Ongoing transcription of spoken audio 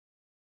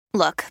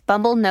Look,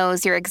 Bumble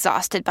knows you're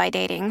exhausted by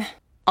dating.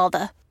 All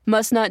the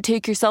must not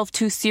take yourself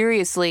too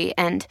seriously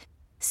and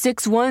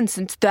 6'1"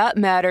 since that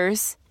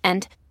matters.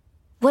 And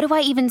what do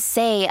I even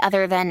say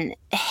other than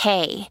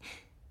hey?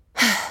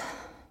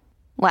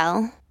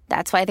 Well,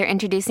 that's why they're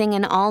introducing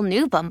an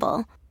all-new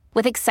Bumble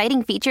with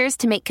exciting features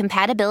to make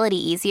compatibility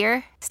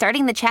easier,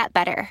 starting the chat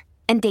better,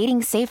 and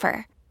dating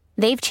safer.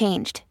 They've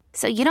changed,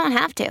 so you don't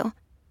have to.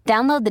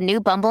 Download the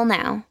new Bumble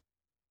now.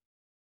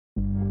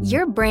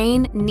 Your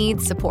brain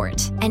needs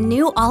support, and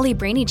new Ollie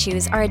Brainy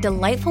Chews are a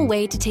delightful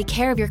way to take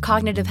care of your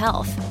cognitive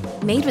health.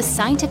 Made with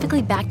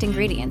scientifically backed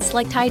ingredients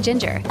like Thai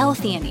ginger,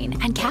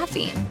 L-theanine, and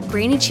caffeine,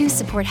 Brainy Chews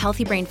support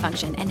healthy brain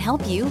function and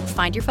help you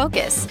find your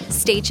focus,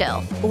 stay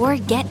chill, or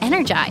get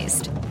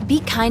energized.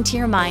 Be kind to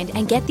your mind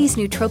and get these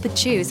nootropic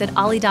chews at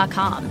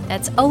ollie.com.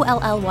 That's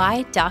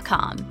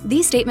OLLY.com.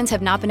 These statements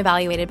have not been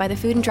evaluated by the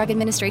Food and Drug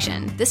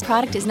Administration. This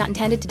product is not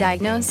intended to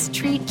diagnose,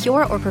 treat,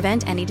 cure, or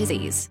prevent any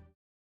disease.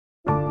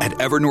 At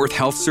Evernorth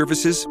Health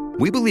Services,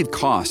 we believe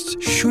costs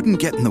shouldn't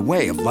get in the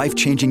way of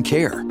life-changing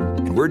care,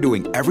 and we're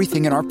doing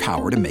everything in our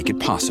power to make it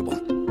possible.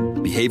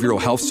 Behavioral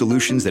health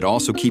solutions that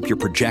also keep your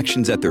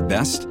projections at their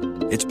best?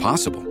 It's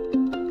possible.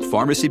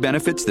 Pharmacy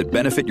benefits that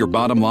benefit your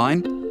bottom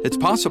line? It's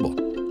possible.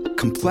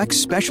 Complex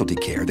specialty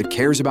care that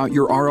cares about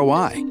your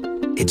ROI?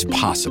 It's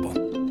possible.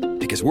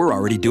 Because we're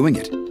already doing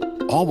it.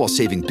 All while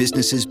saving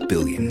businesses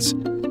billions.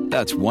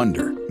 That's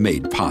Wonder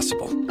made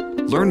possible.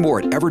 Learn more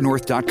at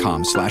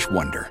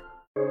evernorth.com/wonder.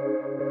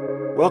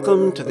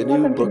 Welcome to the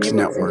New Books New Books in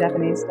Network.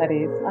 Japanese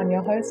Studies. I'm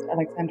your host,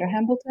 Alexandra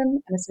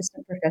Hambleton, an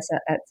assistant professor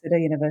at Tsuda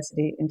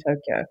University in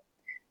Tokyo.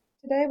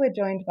 Today we're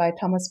joined by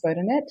Thomas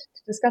Bodanet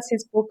to discuss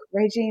his book,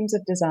 Regimes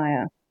of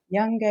Desire,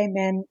 Young Gay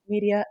Men,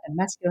 Media and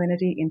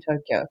Masculinity in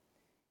Tokyo.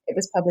 It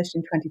was published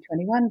in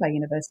 2021 by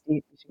University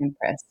of Michigan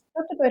Press.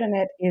 Dr.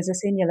 Bodanet is a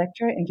senior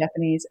lecturer in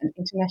Japanese and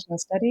International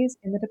Studies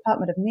in the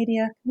Department of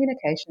Media,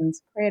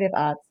 Communications, Creative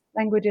Arts,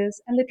 Languages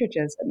and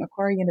Literatures at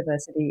Macquarie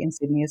University in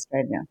Sydney,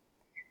 Australia.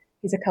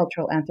 He's a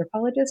cultural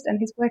anthropologist, and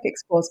his work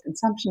explores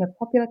consumption of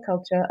popular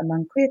culture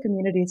among queer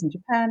communities in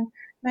Japan,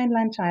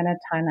 mainland China,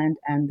 Thailand,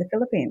 and the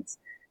Philippines.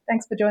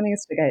 Thanks for joining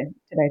us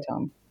today,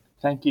 Tom.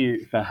 Thank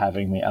you for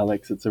having me,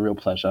 Alex. It's a real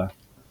pleasure.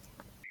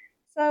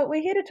 So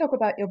we're here to talk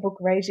about your book,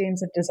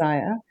 Regimes of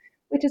Desire,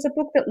 which is a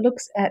book that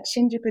looks at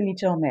Shinjuku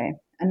Nichome,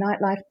 a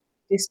nightlife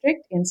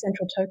district in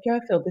central Tokyo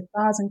filled with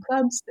bars and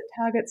clubs that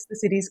targets the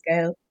city's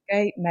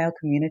gay male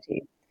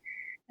community.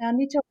 Now,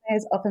 Nichome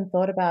is often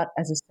thought about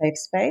as a safe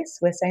space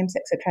where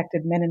same-sex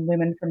attracted men and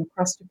women from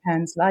across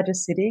Japan's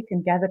largest city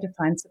can gather to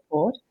find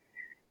support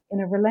in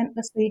a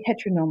relentlessly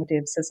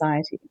heteronormative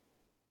society.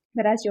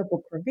 But as your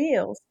book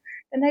reveals,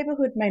 the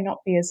neighborhood may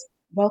not be as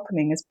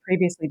welcoming as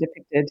previously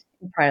depicted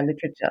in prior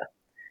literature.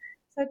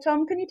 So,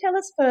 Tom, can you tell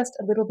us first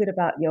a little bit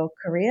about your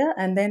career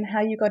and then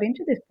how you got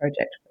into this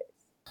project,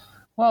 please?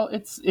 Well,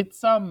 it's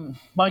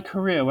my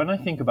career. When I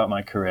think about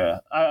my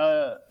career,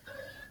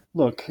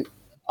 look,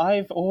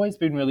 I've always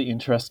been really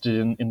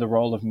interested in the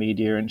role of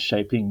media in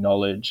shaping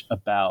knowledge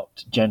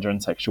about gender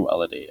and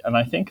sexuality. And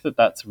I think that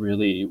that's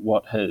really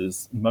what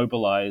has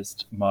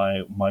mobilized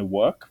my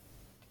work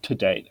to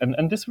date.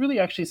 And this really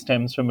actually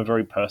stems from a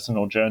very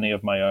personal journey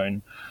of my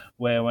own,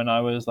 where when I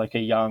was like a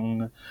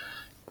young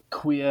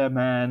queer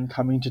man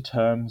coming to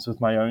terms with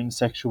my own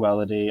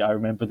sexuality, I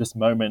remember this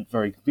moment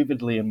very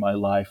vividly in my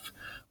life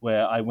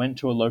where I went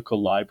to a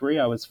local library.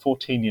 I was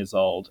 14 years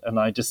old, and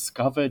I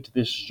discovered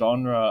this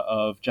genre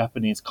of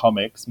Japanese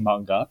comics,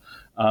 manga,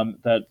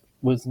 that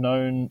is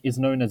known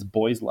as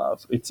boys'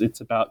 love.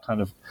 It's about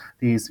kind of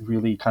these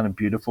really kind of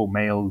beautiful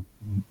male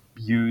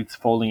youths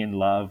falling in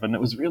love, and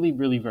it was really,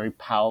 really very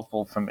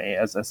powerful for me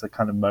as a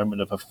kind of moment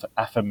of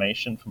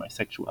affirmation for my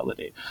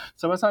sexuality.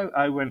 So as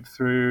I went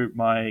through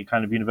my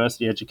kind of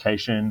university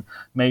education,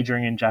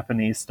 majoring in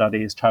Japanese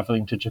studies,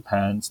 traveling to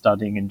Japan,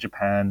 studying in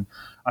Japan,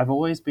 I've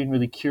always been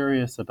really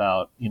curious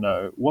about,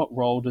 what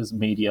role does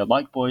media,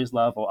 like boys'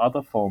 love or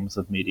other forms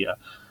of media,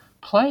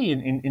 play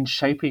in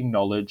shaping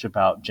knowledge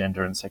about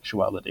gender and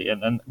sexuality.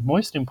 And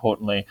most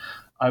importantly,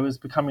 I was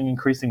becoming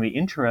increasingly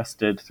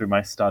interested through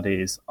my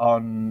studies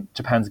on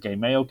Japan's gay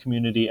male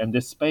community and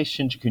this space,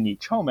 Shinjuku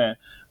Nichome,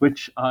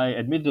 which I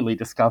admittedly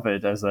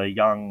discovered as a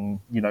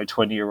young,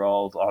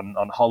 20-year-old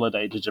on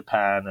holiday to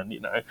Japan and,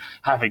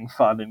 having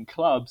fun in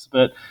clubs.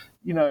 But,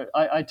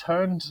 I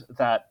turned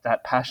that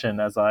passion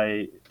as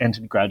I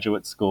entered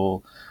graduate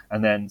school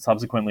and then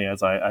subsequently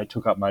as I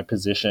took up my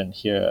position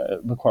here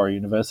at Macquarie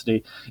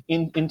University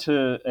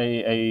into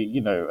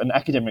an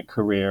academic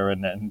career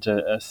and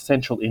a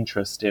central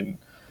interest in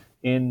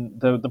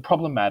the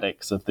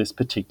problematics of this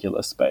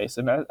particular space.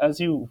 And as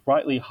you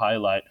rightly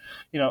highlight,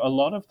 a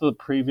lot of the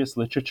previous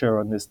literature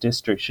on this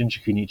district,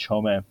 Shinjuku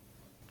Nichome,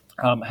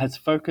 has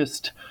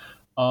focused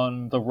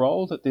on the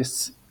role that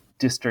this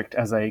district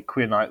as a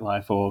queer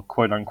nightlife or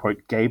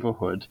quote-unquote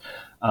gayborhood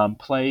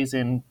plays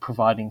in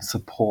providing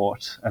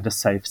support and a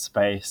safe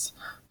space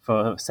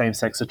for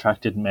same-sex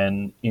attracted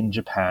men in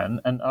Japan.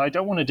 And I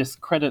don't want to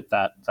discredit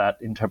that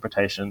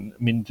interpretation.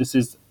 I mean, this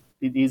is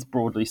it is,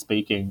 broadly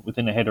speaking,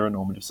 within a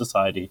heteronormative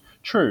society,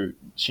 true.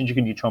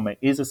 Shinjuku New Chome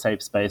is a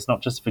safe space,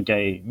 not just for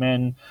gay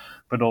men,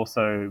 but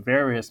also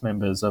various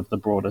members of the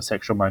broader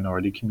sexual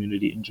minority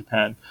community in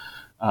Japan.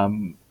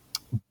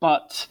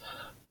 But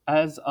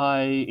as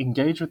I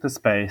engaged with the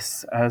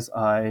space, as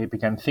I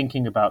began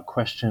thinking about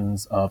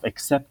questions of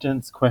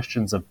acceptance,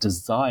 questions of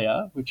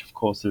desire, which of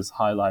course is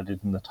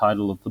highlighted in the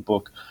title of the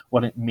book,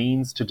 what it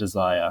means to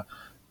desire,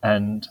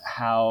 and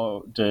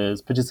how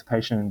does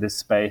participation in this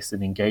space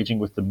and engaging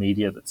with the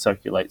media that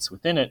circulates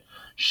within it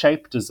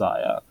shape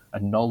desire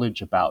and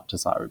knowledge about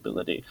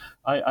desirability,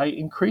 I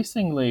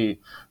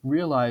increasingly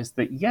realized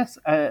that, yes,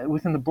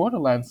 within the broader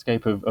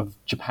landscape of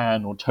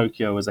Japan or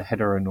Tokyo as a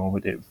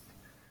heteronormative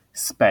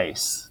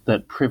space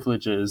that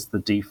privileges the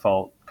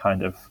default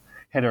kind of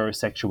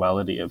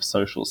heterosexuality of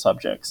social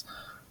subjects,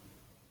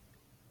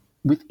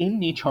 within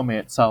Nichome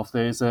itself,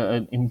 there's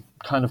a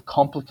kind of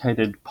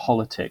complicated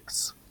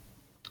politics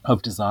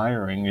of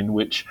desiring in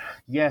which,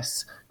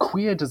 yes,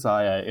 queer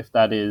desire, if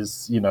that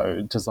is,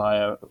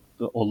 desire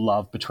or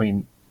love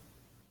between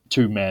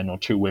two men or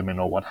two women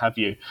or what have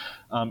you,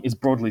 is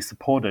broadly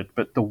supported.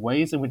 But the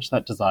ways in which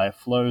that desire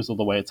flows, or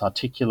the way it's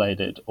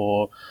articulated,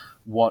 or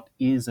what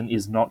is and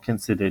is not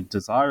considered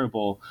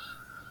desirable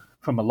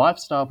from a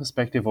lifestyle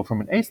perspective or from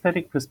an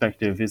aesthetic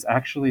perspective, is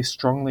actually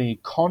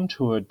strongly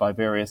contoured by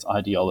various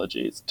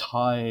ideologies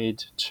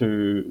tied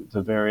to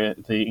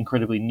the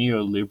incredibly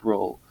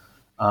neoliberal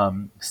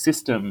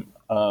system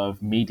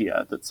of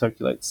media that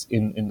circulates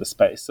in the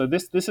space. So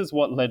this is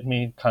what led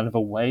me kind of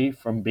away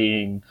from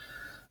being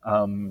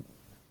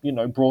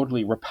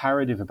broadly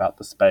reparative about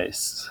the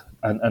space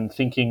and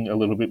thinking a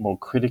little bit more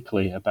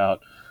critically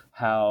about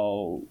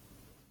how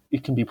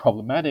it can be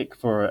problematic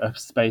for a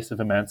space of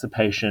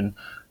emancipation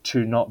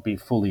to not be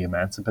fully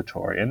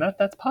emancipatory. And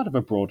that's part of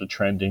a broader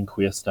trend in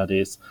queer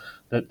studies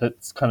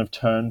that's kind of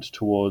turned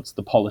towards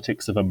the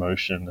politics of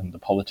emotion and the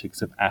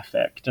politics of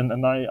affect.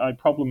 And I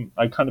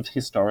kind of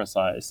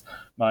historicize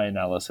my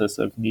analysis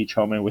of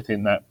Nichome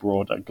within that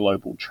broader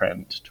global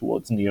trend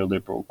towards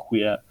neoliberal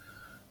queer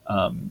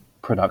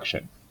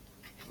production.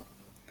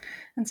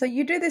 And so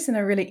you do this in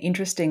a really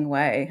interesting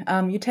way.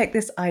 You take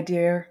this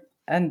idea,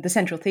 and the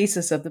central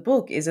thesis of the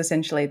book is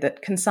essentially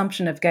that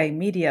consumption of gay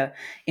media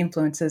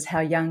influences how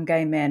young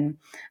gay men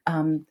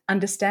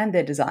understand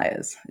their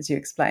desires, as you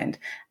explained.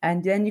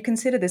 And then you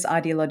consider this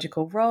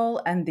ideological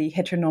role and the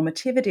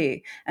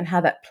heteronormativity and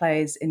how that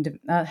plays in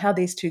how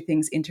these two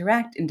things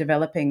interact in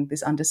developing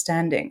this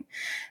understanding.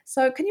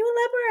 So can you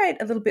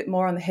elaborate a little bit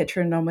more on the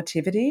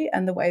heteronormativity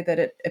and the way that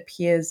it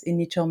appears in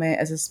Nichome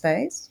as a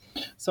space?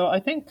 So I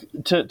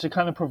think to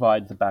kind of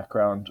provide the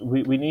background,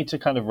 we need to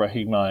kind of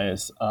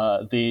recognize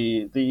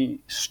the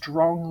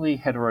strongly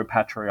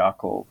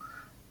heteropatriarchal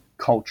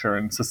culture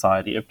and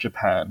society of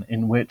Japan,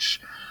 in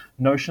which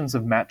notions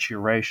of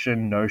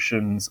maturation,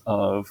 notions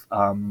of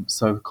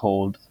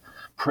so-called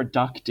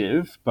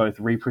productive, both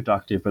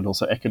reproductive but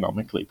also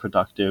economically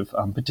productive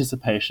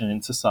participation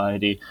in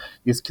society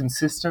is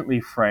consistently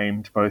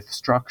framed both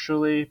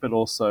structurally but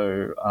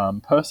also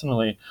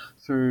personally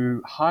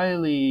through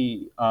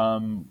highly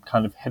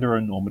kind of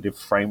heteronormative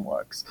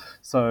frameworks.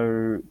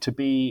 So to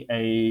be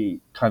a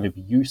kind of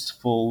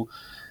useful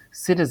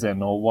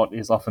citizen, or what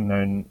is often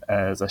known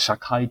as a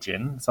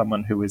shakaijin,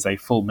 someone who is a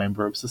full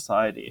member of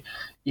society,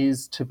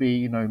 is to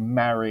be,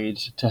 married,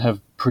 to have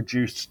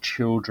produced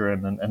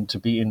children, and to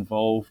be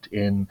involved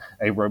in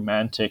a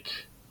romantic,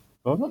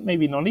 well, not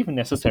even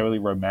necessarily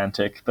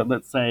romantic, but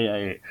let's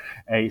say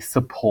a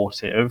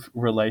supportive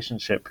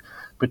relationship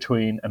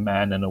between a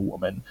man and a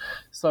woman.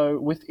 So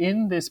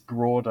within this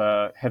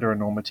broader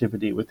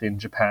heteronormativity within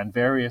Japan,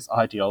 various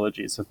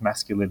ideologies of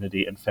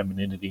masculinity and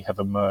femininity have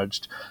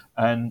emerged.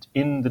 And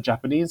in the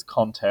Japanese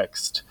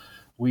context,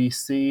 we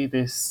see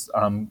this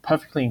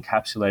perfectly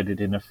encapsulated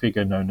in a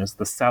figure known as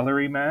the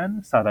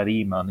salaryman,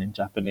 sarariman in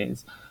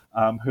Japanese,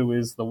 who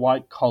is the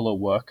white-collar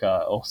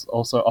worker,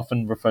 also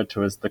often referred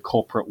to as the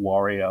corporate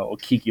warrior or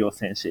kigyo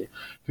senshi,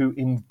 who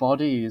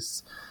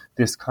embodies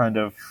this kind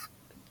of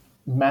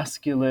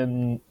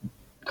masculine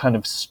kind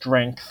of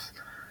strength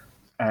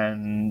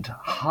and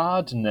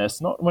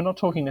hardness. We're not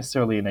talking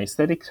necessarily in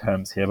aesthetic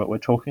terms here, but we're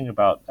talking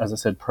about, as I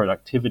said,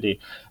 productivity,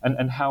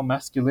 and how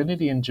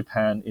masculinity in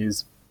Japan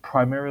is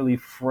primarily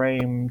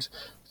framed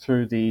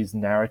through these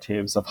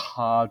narratives of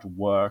hard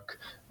work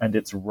and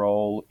its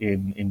role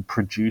in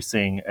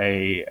producing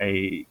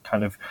a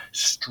kind of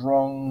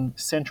strong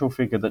central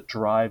figure that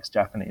drives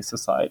Japanese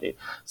society.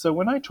 So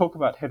when I talk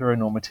about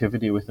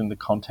heteronormativity within the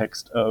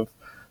context of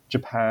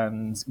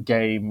Japan's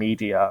gay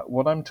media,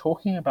 what I'm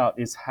talking about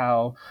is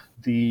how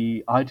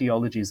the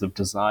ideologies of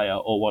desire,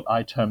 or what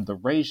I term the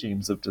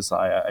regimes of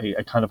desire,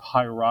 a kind of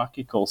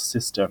hierarchical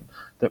system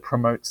that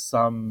promotes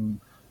some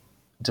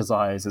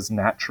desires as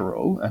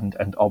natural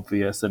and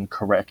obvious and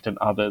correct, and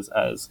others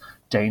as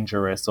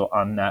dangerous or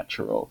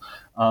unnatural,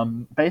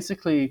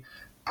 basically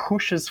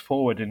pushes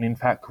forward and in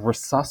fact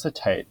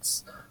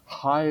resuscitates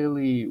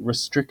highly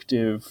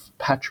restrictive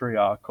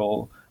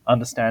patriarchal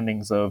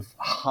understandings of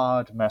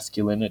hard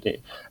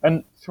masculinity.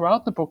 And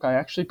throughout the book, I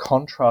actually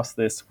contrast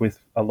this with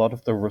a lot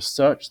of the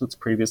research that's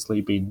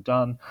previously been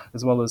done,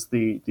 as well as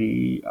the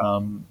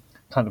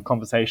kind of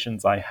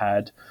conversations I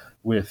had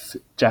with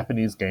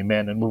Japanese gay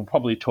men, and we'll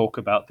probably talk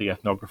about the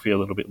ethnography a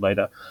little bit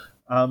later,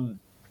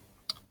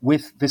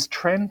 with this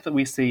trend that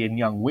we see in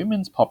young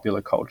women's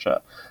popular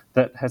culture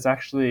that has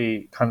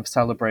actually kind of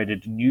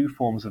celebrated new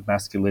forms of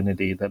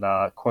masculinity that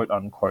are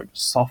quote-unquote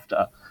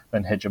softer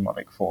than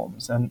hegemonic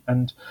forms.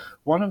 And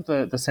one of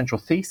the central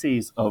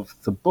theses of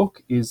the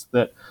book is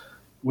that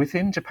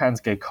within Japan's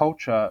gay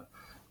culture,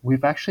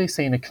 we've actually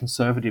seen a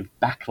conservative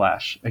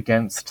backlash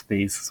against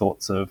these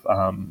sorts of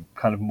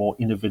kind of more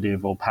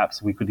innovative, or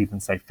perhaps we could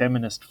even say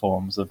feminist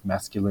forms of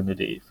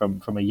masculinity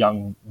from a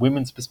young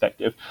women's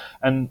perspective.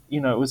 And,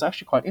 it was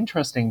actually quite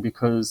interesting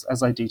because,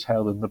 as I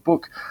detailed in the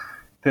book,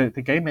 the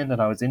gay men that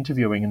I was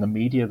interviewing and the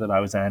media that I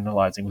was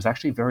analysing was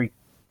actually very,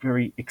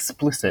 very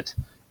explicit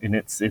in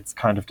its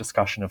kind of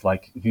discussion of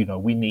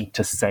we need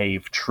to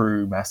save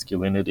true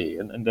masculinity.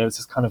 And there's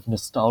this kind of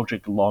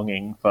nostalgic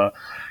longing for,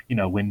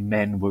 when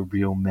men were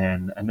real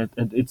men. And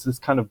it's this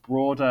kind of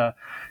broader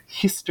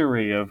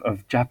history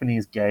of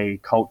Japanese gay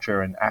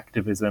culture and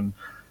activism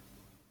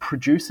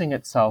producing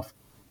itself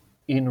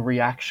in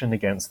reaction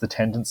against the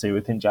tendency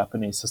within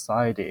Japanese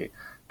society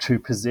to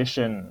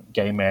position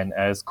gay men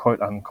as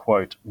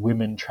quote-unquote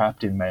women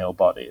trapped in male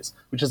bodies,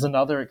 which is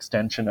another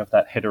extension of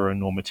that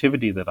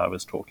heteronormativity that I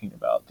was talking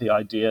about, the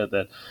idea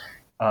that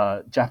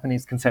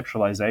Japanese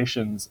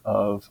conceptualizations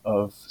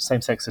of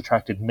same-sex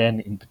attracted men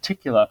in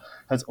particular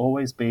has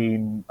always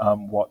been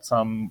what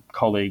some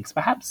colleagues,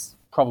 perhaps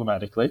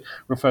problematically,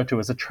 refer to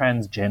as a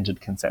transgendered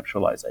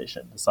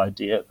conceptualization, this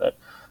idea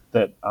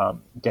that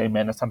gay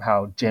men are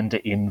somehow gender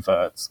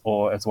inverts,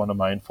 or as one of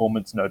my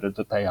informants noted,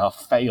 that they are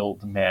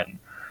failed men.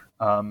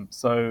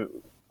 So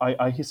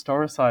I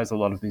historicize a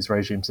lot of these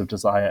regimes of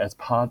desire as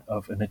part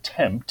of an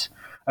attempt,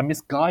 a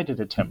misguided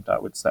attempt, I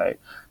would say,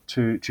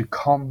 to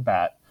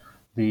combat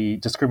the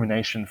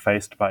discrimination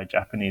faced by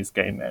Japanese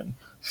gay men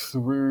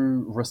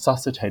through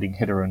resuscitating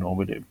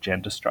heteronormative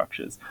gender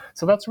structures.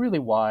 So that's really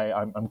why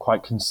I'm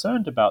quite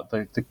concerned about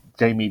the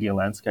gay media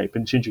landscape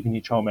in Shinjuku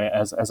Nichome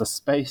as a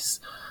space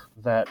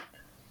that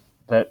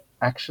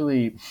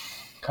actually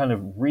kind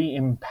of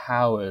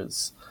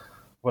re-empowers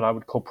what I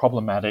would call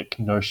problematic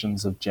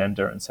notions of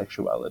gender and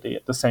sexuality,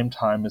 at the same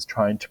time as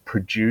trying to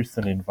produce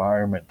an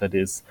environment that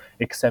is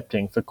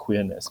accepting for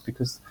queerness.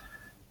 Because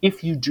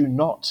if you do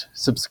not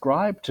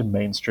subscribe to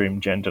mainstream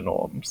gender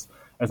norms,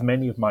 as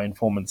many of my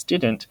informants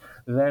didn't,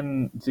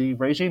 then the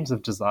regimes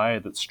of desire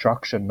that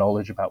structure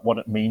knowledge about what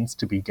it means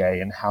to be gay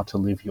and how to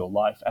live your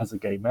life as a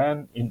gay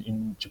man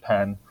in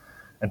Japan,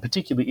 and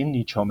particularly in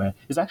Nichome,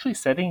 is actually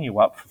setting you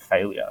up for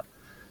failure.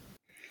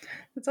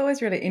 It's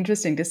always really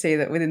interesting to see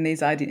that within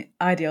these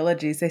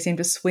ideologies, they seem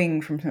to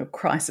swing from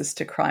crisis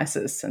to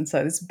crisis. And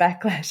so this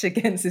backlash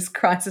against this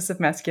crisis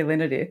of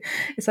masculinity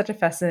is such a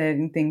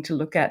fascinating thing to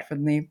look at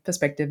from the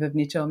perspective of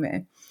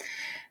Nichome.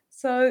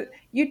 So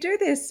you do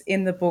this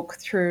in the book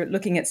through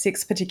looking at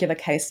 6 particular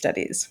case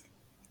studies.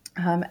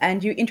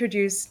 And you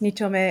introduce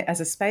Nichome as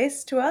a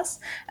space to us,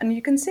 and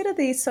you consider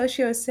the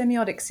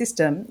socio-semiotic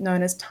system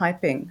known as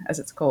typing, as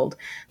it's called,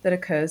 that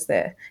occurs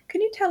there.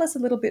 Can you tell us a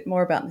little bit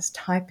more about this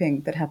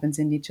typing that happens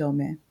in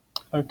Nichome?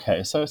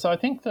 Okay, so I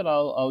think that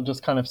I'll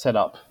just kind of set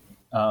up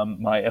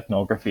my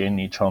ethnography in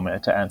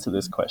Nichome to answer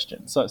this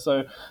question.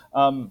 So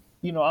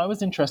I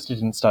was interested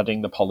in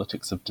studying the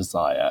politics of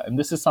desire, and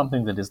this is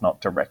something that is not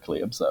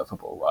directly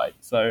observable, right?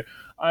 So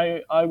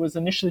I was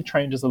initially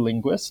trained as a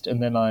linguist,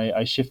 and then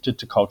I shifted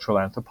to cultural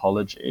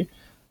anthropology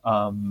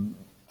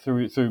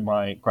through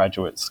my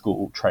graduate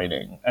school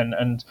training.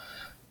 And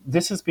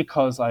this is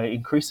because I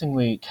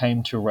increasingly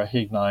came to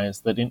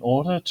recognize that in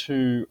order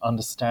to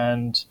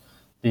understand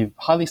the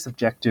highly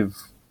subjective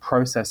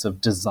process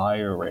of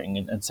desiring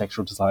and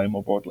sexual desire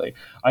more broadly,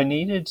 I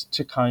needed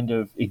to kind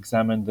of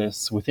examine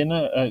this within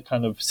a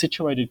kind of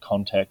situated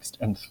context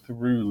and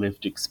through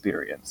lived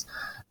experience.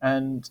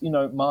 And,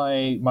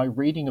 my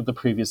reading of the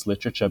previous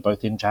literature,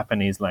 both in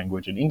Japanese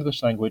language and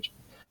English language,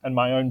 and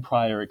my own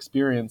prior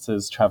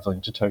experiences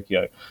traveling to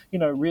Tokyo,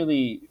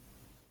 really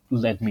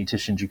led me to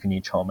Shinjuku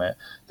Nichome.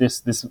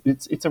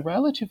 It's a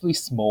relatively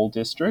small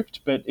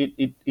district, but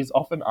it is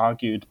often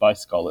argued by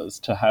scholars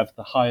to have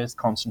the highest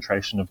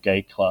concentration of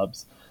gay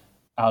clubs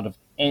out of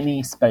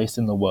any space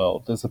in the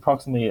world. There's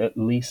approximately at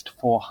least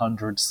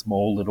 400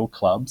 small little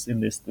clubs in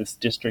this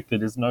district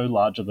that is no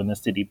larger than a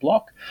city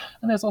block.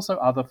 And there's also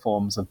other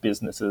forms of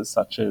businesses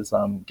such as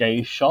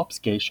gay shops,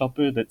 gay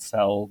shoppu, that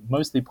sell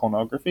mostly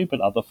pornography, but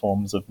other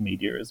forms of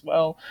media as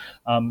well.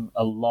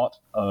 A lot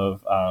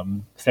of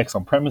sex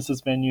on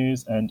premises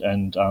venues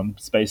and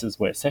spaces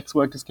where sex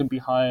workers can be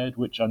hired,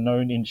 which are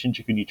known in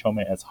Shinjuku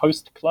Nichome as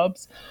host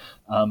clubs,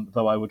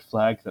 though I would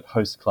flag that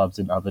host clubs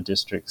in other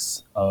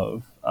districts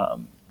of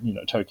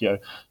Tokyo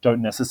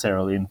don't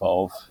necessarily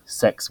involve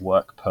sex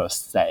work per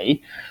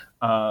se.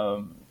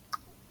 So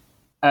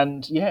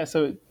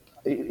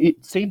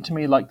it seemed to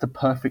me like the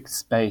perfect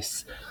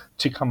space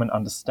to come and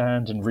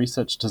understand and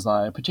research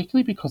desire,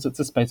 particularly because it's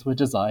a space where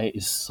desire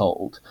is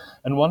sold.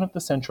 And one of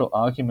the central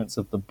arguments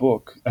of the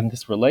book, and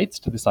this relates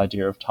to this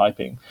idea of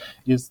typing,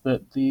 is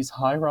that these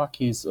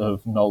hierarchies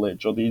of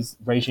knowledge or these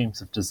regimes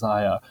of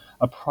desire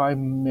are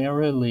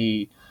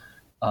primarily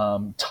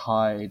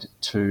tied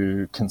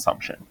to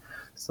consumption.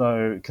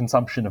 So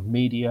consumption of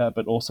media,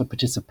 but also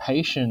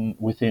participation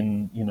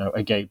within,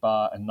 a gay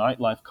bar and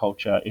nightlife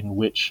culture in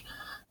which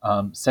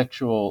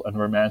sexual and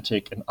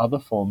romantic and other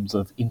forms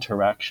of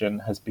interaction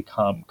has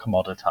become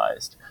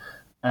commoditized.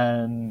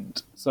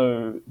 And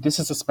so this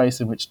is a space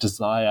in which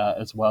desire,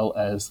 as well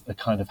as a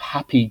kind of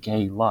happy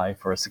gay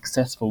life or a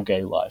successful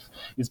gay life,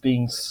 is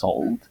being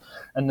sold.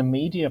 And the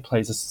media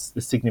plays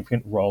a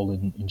significant role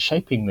in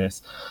shaping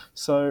this.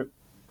 So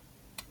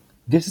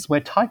this is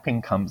where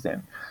typing comes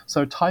in.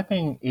 So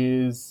typing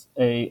is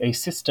a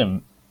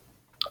system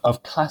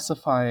of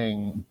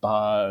classifying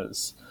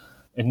bars.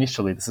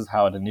 Initially, this is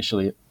how it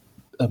initially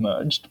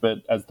emerged, but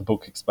as the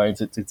book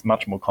explains, it's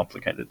much more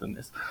complicated than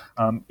this.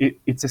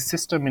 It's a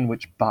system in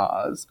which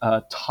bars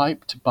are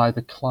typed by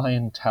the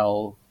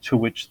clientele to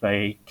which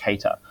they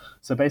cater.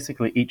 So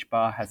basically, each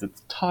bar has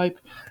its type,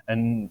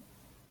 and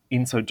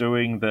in so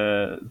doing,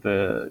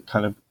 the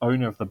kind of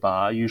owner of the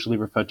bar, usually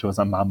referred to as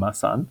a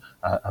mama-san,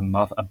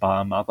 a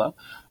bar mother,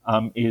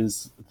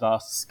 is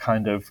thus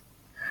kind of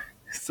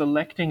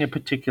selecting a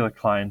particular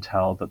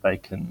clientele that they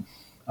can,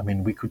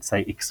 we could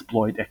say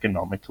exploit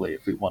economically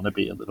if we want to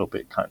be a little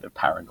bit kind of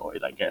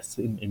paranoid, I guess,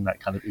 in that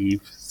kind of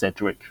Eve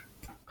Sedgwick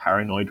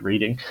paranoid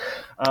reading.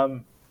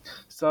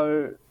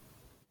 So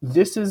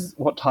this is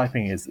what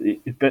typing is.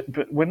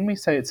 But when we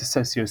say it's a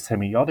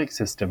socio-semiotic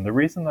system, the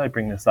reason I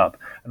bring this up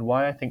and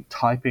why I think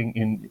typing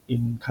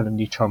in kind of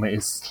Nichome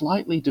is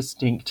slightly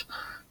distinct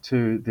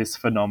to this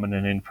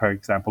phenomenon in, for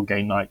example,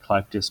 gay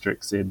nightclub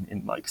districts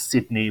in like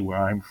Sydney, where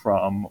I'm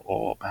from,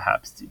 or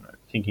perhaps,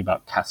 thinking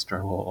about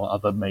Castro or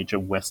other major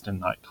Western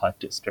nightclub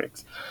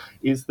districts,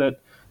 is that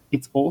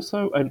it's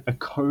also a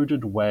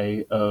coded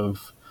way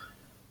of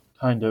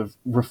kind of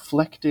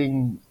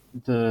reflecting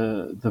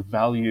the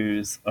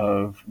values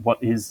of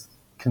what is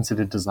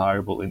considered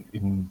desirable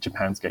in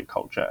Japan's gay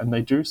culture. And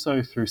they do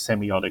so through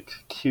semiotic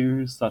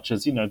cues, such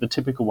as, the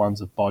typical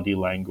ones of body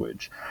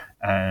language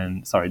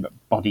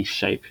body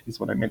shape is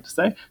what I meant to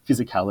say,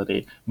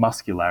 physicality,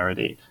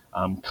 muscularity,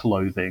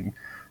 clothing,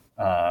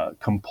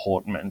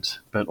 comportment,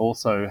 but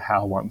also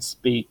how one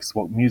speaks,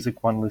 what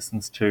music one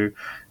listens to.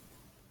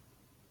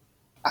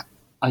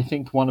 I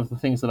think one of the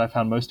things that I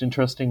found most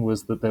interesting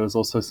was that there was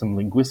also some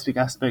linguistic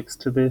aspects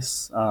to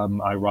this.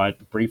 I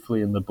write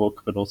briefly in the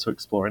book, but also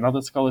explore in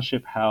other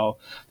scholarship how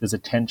there's a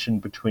tension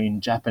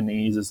between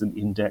Japanese as an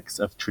index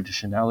of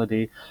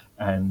traditionality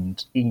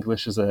and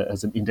English as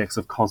an index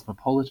of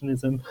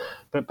cosmopolitanism.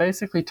 But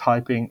basically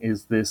typing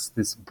is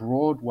this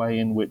broad way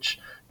in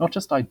which not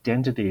just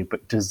identity,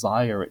 but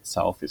desire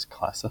itself is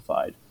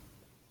classified.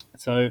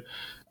 So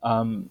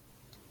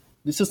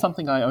this is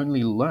something I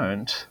only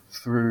learned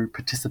through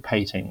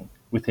participating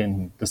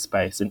within the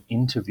space and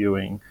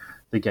interviewing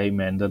the gay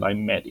men that I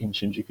met in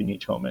Shinjuku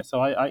Nichome. So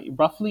I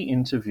roughly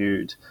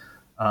interviewed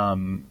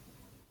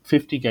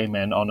 50 gay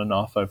men on and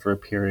off over a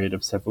period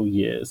of several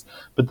years.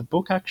 But the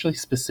book actually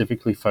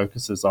specifically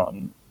focuses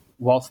on,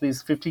 whilst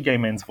these 50 gay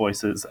men's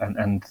voices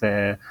and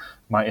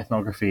my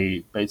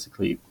ethnography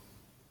basically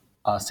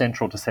are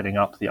central to setting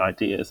up the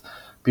ideas,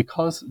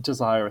 because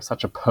desire is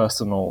such a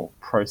personal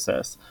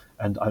process,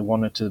 and I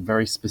wanted to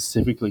very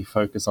specifically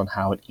focus on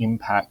how it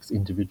impacts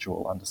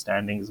individual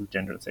understandings of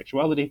gender and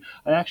sexuality,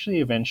 I actually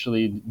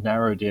eventually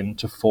narrowed in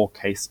to 4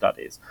 case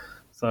studies.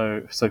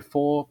 So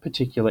 4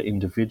 particular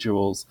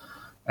individuals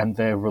and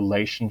their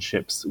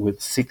relationships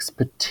with 6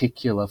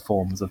 particular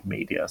forms of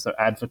media. So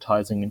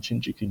advertising in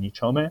Shinjuku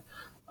Nichome,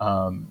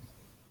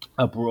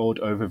 a broad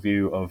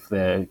overview of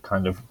their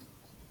kind of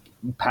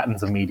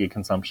patterns of media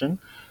consumption,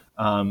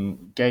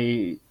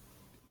 gay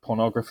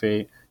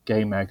pornography,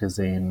 gay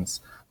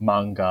magazines,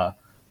 manga,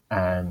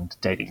 and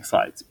dating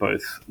sites,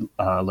 both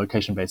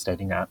location-based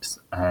dating apps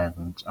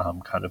and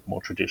kind of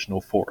more traditional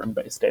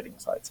forum-based dating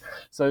sites.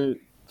 So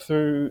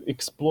through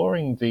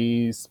exploring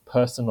these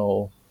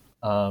personal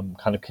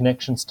kind of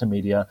connections to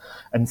media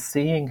and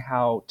seeing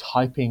how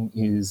typing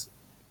is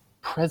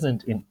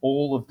present in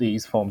all of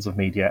these forms of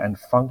media and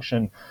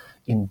function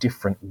in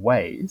different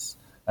ways,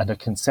 and are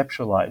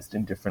conceptualized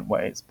in different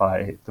ways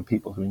by the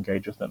people who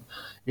engage with them,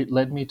 it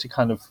led me to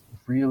kind of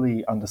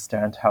really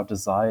understand how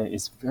desire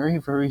is very,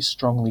 very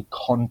strongly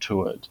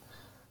contoured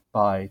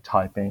by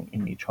typing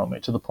in Nichome,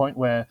 to the point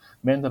where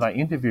men that I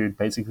interviewed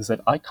basically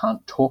said, I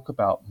can't talk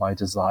about my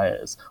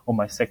desires or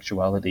my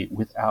sexuality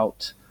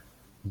without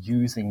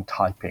using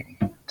typing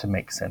to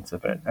make sense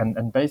of it.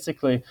 And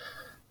basically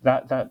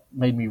that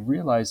made me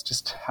realize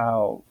just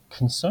how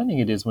concerning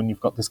it is when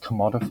you've got this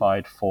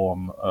commodified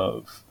form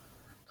of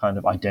kind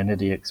of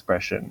identity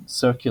expression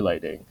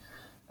circulating,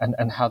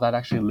 and how that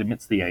actually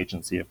limits the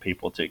agency of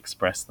people to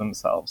express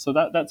themselves. So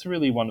that's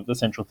really one of the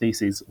central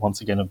theses,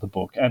 once again, of the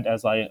book. And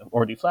as I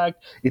already flagged,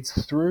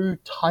 it's through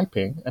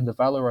typing and the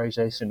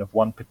valorization of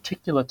one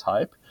particular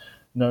type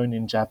known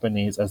in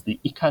Japanese as the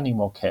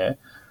ikanimoke,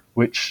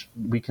 which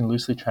we can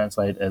loosely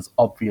translate as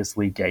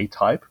obviously gay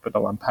type, but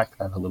I'll unpack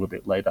that a little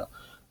bit later.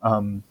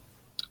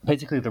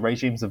 Basically, the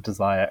regimes of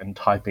desire and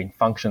typing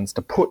functions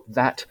to put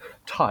that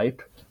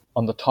type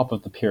on the top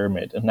of the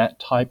pyramid, and that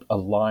type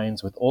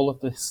aligns with all of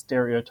the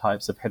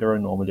stereotypes of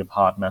heteronormative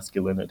hard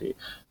masculinity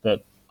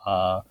that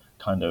are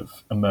kind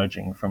of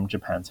emerging from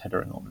Japan's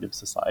heteronormative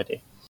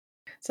society.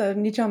 So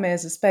Nichome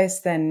as a space,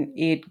 then,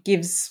 it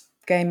gives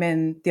gay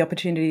men the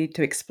opportunity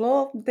to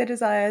explore their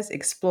desires,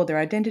 explore their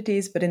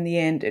identities, but in the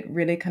end, it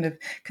really kind of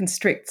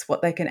constricts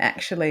what they can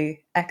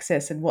actually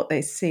access and what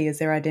they see as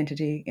their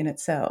identity in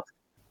itself.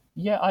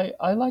 Yeah,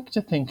 I like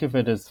to think of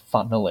it as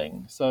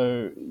funneling.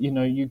 So,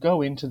 you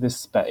go into this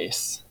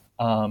space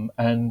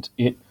and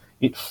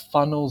it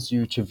funnels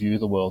you to view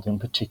the world in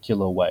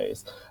particular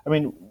ways. I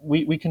mean,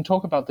 we can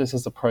talk about this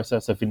as a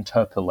process of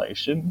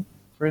interpolation,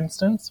 for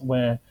instance,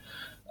 where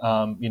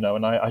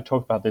and I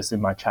talk about this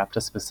in my chapter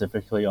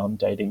specifically on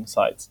dating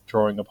sites,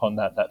 drawing upon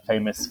that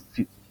famous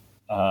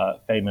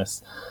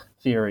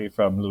theory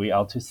from Louis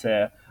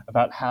Althusser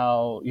about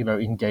how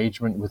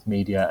engagement with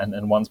media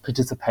and one's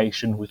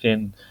participation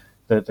within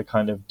the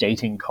kind of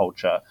dating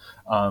culture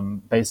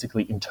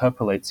basically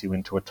interpolates you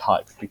into a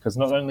type, because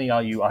not only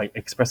are you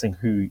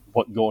expressing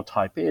what your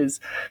type is,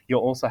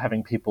 you're also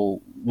having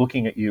people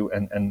looking at you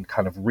and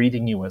kind of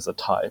reading you as a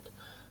type.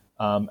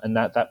 And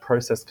that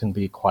process can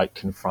be quite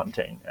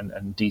confronting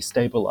and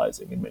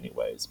destabilizing in many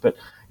ways. But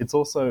it's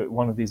also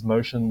one of these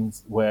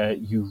motions where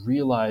you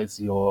realize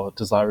your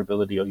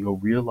desirability, or you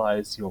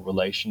realize your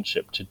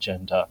relationship to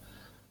gender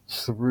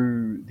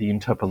through the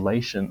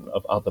interpolation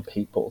of other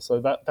people.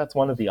 So that's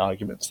one of the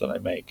arguments that I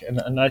make.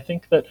 And I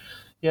think that,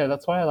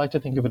 that's why I like to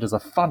think of it as a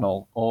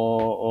funnel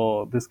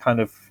or this kind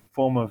of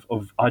form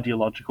of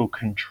ideological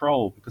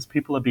control, because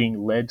people are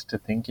being led to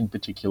think in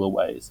particular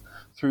ways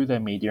through their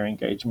media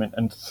engagement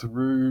and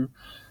through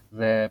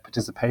their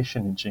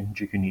participation in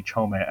Shinjuku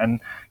Nichome. And,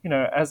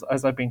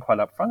 as I've been quite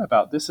upfront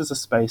about, this is a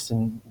space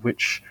in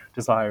which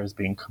desire is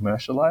being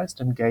commercialized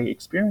and gay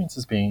experience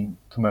is being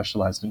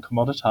commercialized and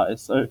commoditized.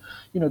 So,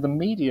 the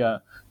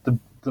media,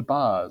 the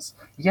bars,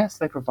 yes,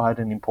 they provide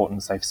an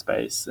important safe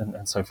space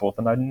and so forth,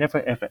 and I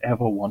never, ever,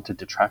 ever want to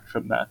detract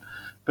from that.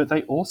 But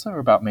they also are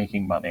about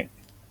making money.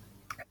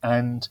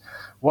 And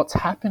what's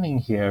happening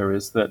here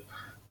is that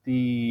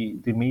the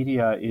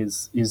media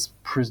is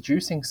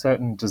producing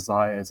certain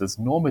desires as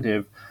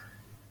normative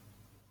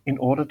in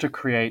order to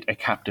create a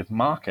captive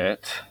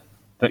market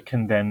that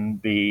can then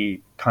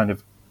be kind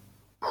of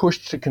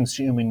pushed to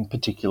consume in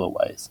particular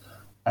ways.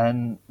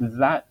 And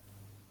that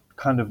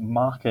kind of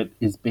market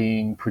is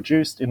being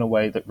produced in a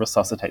way that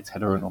resuscitates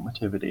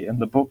heteronormativity. And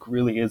the book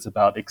really is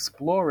about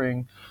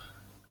exploring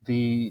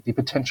the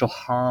potential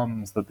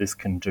harms that this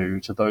can do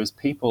to those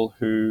people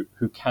who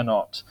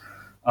cannot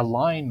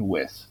align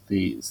with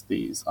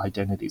these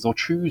identities or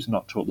choose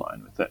not to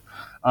align with it.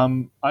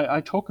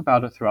 I talk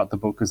about it throughout the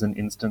book as an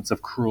instance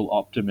of cruel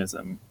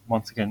optimism,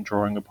 once again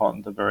drawing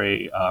upon the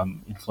very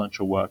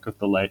influential work of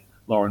the late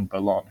Lauren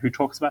Berlant, who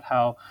talks about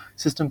how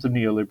systems of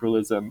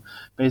neoliberalism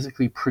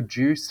basically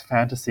produce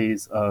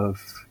fantasies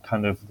of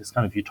this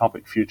kind of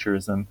utopic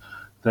futurism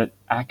that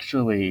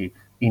actually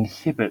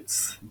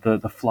inhibits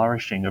the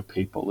flourishing of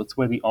people. It's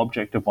where the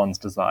object of one's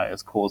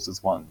desires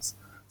causes one's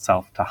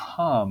self to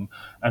harm.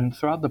 And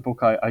throughout the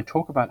book, I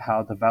talk about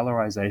how the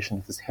valorization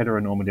of this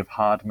heteronormative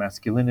hard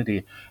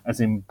masculinity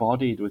as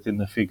embodied within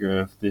the figure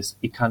of this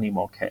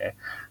ikanimoke,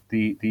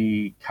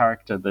 the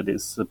character that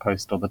is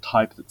supposed, or the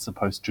type that's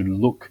supposed to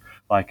look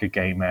like a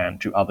gay man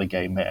to other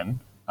gay men,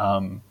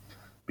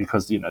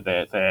 because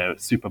they're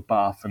super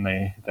buff and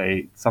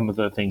they some of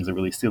the things are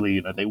really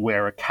silly. They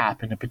wear a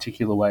cap in a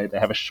particular way. They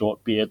have a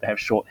short beard. They have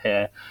short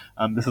hair.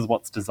 This is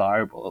what's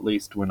desirable, at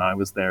least when I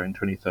was there in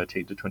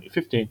 2013 to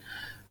 2015.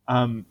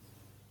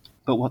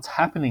 But what's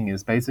happening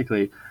is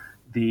basically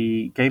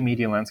the gay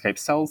media landscape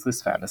sells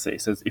this fantasy.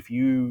 It says if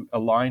you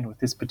align with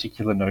this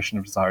particular notion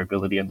of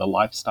desirability and the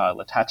lifestyle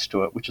attached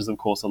to it, which is of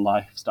course a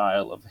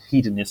lifestyle of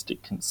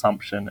hedonistic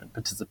consumption and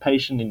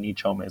participation in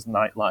Nichome's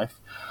nightlife,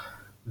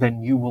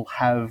 then you will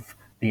have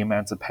the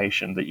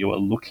emancipation that you are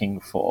looking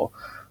for.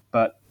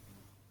 But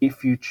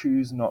if you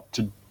choose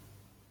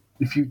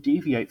if you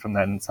deviate from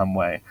that in some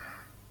way,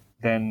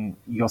 then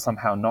you're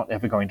somehow not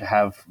ever going to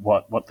have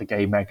what the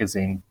gay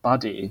magazine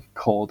Buddy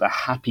called a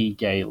happy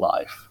gay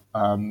life.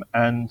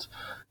 And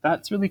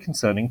that's really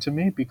concerning to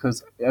me,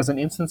 because as an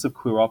instance of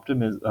cruel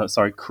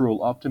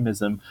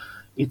optimism,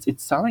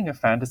 it's selling a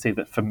fantasy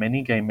that for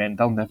many gay men,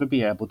 they'll never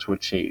be able to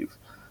achieve.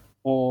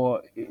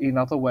 Or in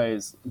other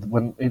ways,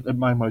 at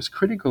my most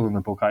critical in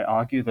the book, I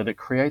argue that it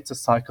creates a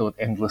cycle of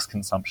endless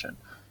consumption,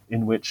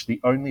 in which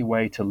the only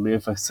way to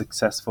live a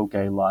successful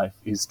gay life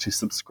is to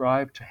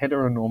subscribe to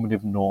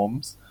heteronormative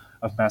norms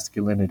of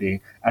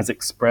masculinity as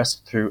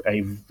expressed through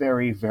a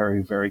very,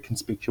 very, very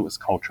conspicuous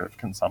culture of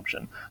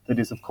consumption that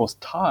is, of course,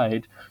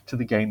 tied to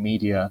the gay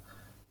media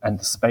and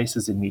the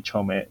spaces in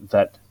Nichome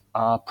that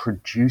are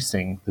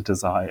producing the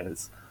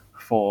desires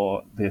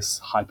for this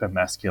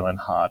hyper-masculine,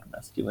 hard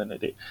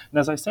masculinity. And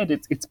as I said,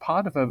 it's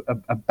part of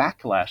a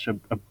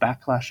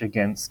backlash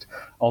against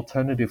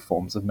alternative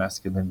forms of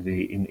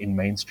masculinity in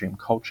mainstream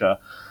culture.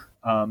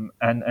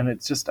 And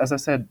it's just, as I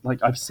said, like,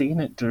 I've seen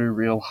it do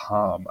real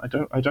harm.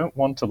 I don't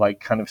want to like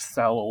kind of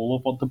sell all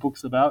of what the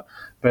book's about,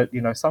 but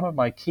some of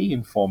my key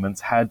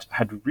informants had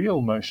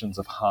real notions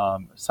of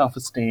harm,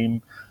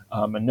 self-esteem,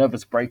 a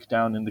nervous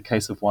breakdown in the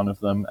case of one of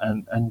them,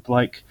 and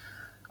like,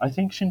 I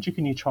think Shinjuku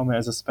Nichome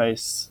as a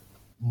space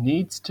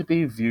needs to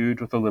be viewed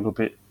with a little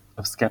bit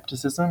of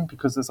skepticism,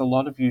 because there's a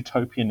lot of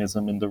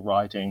utopianism in the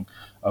writing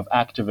of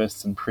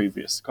activists and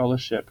previous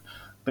scholarship,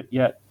 but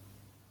yet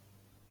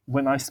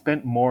when I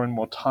spent more and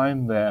more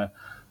time there,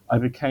 I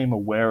became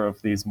aware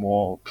of these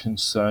more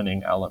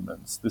concerning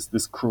elements,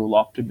 this cruel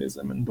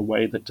optimism and the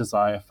way that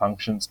desire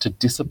functions to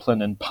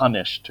discipline and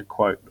punish, to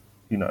quote,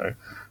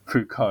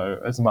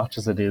 Foucault, as much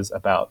as it is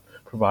about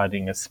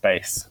providing a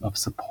space of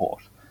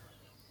support.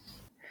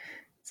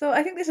 So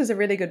I think this is a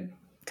really good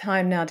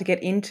time now to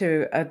get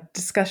into a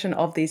discussion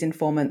of these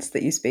informants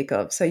that you speak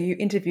of. So you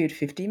interviewed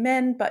 50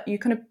 men, but you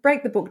kind of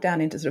break the book down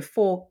into sort of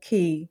 4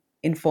 key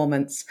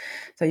informants.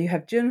 So you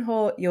have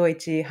Junho,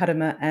 Yoichi,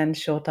 Haruma, and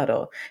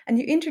Shotaro, and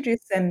you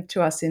introduce them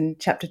to us in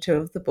chapter 2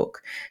 of the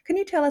book. Can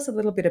you tell us a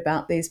little bit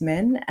about these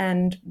men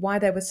and why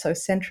they were so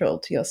central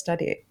to your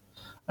study?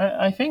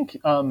 I think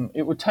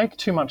it would take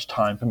too much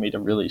time for me to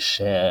really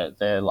share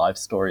their life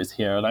stories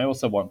here, and I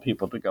also want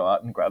people to go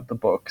out and grab the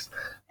books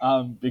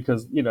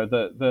because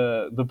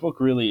the book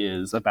really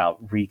is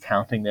about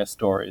recounting their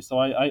stories. So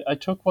I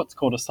took what's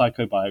called a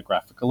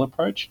psychobiographical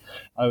approach.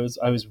 I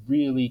was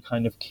really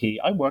kind of key.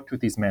 I worked with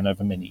these men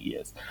over many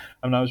years,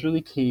 and I was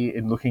really key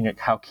in looking at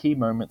how key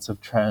moments of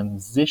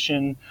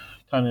transition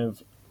kind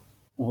of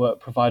were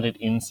provided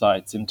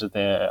insights into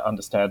their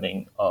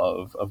understanding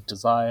of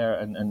desire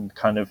and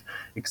kind of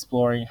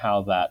exploring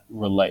how that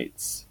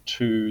relates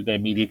to their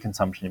media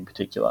consumption in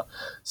particular.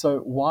 So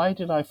why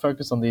did I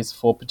focus on these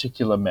 4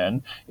 particular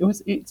men?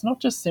 It's not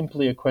just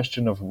simply a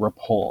question of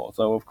rapport,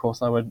 though of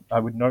course I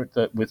would note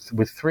that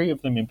with 3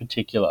 of them in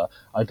particular,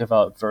 I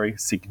developed very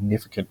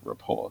significant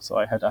rapport. So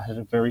I had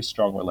a very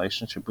strong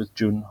relationship with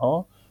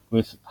Junho,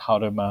 with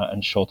Haruma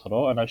and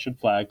Shotaro, and I should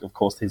flag, of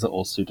course, these are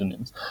all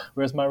pseudonyms,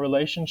 whereas my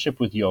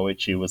relationship with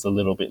Yoichi was a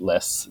little bit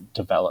less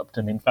developed,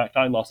 and in fact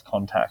I lost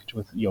contact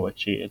with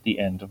Yoichi at the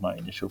end of my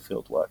initial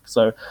fieldwork.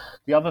 So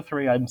the other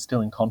 3 I'm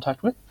still in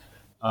contact with,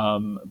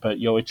 but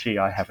Yoichi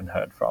I haven't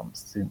heard from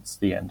since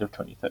the end of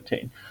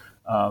 2013.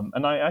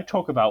 And I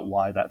talk about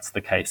why that's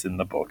the case in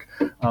the book.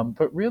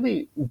 But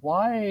really,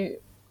 why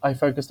I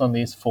focused on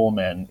these 4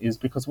 men is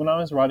because when I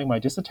was writing my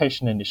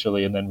dissertation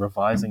initially and then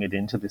revising it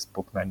into this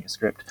book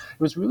manuscript, it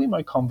was really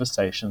my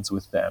conversations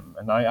with them,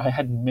 and I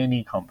had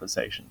many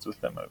conversations with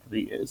them over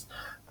the years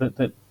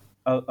that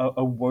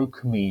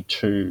awoke me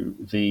to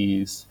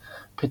these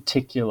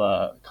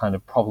particular kind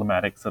of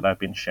problematics that I've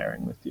been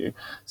sharing with you.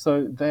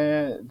 So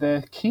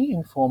they're key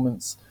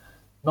informants,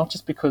 not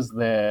just because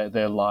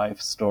their life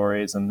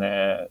stories and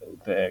their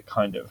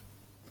kind of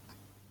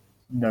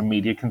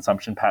media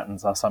consumption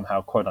patterns are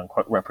somehow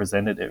quote-unquote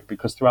representative,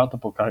 because throughout the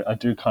book I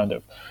do kind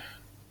of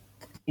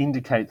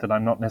indicate that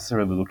I'm not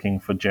necessarily looking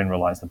for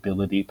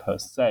generalizability per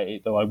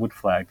se, though I would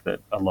flag that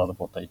a lot of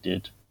what they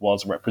did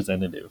was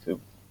representative,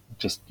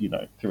 just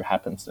through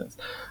happenstance,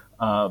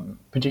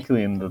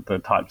 particularly in the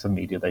types of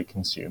media they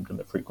consumed and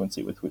the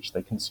frequency with which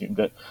they consumed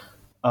it.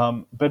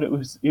 But it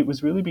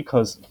was really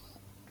because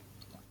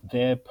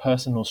their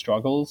personal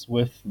struggles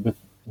with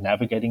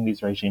navigating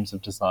these regimes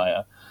of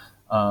desire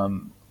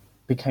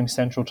became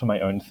central to my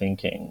own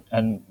thinking.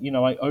 And,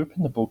 I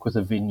opened the book with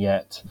a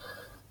vignette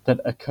that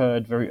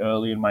occurred very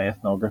early in my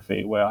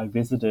ethnography, where I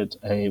visited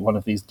one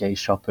of these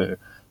geishapu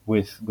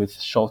with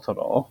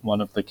Shotaro, one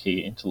of the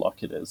key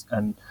interlocutors,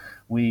 and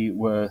we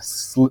were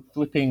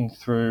flipping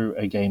through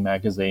a gay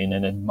magazine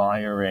and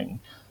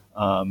admiring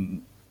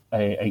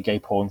a gay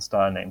porn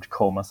star named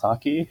Ko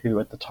Masaki,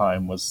 who at the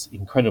time was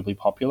incredibly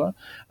popular.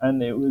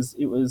 And it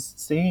was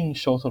seeing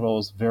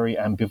Shotaro's very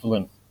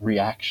ambivalent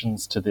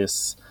reactions to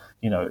this,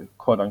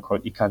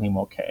 quote-unquote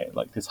ikanimoke,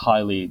 like this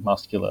highly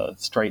muscular,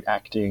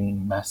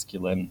 straight-acting,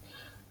 masculine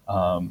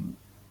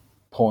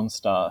porn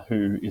star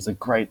who is a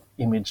great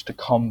image to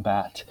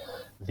combat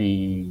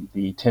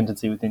the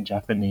tendency within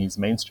Japanese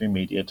mainstream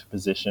media to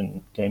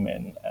position gay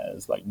men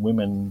as like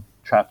women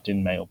trapped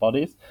in male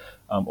bodies,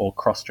 or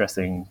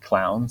cross-dressing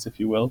clowns, if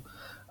you will.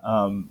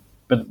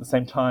 But at the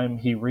same time,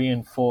 he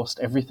reinforced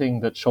everything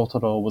that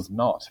Shotaro was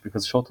not,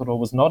 because Shotaro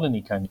was not an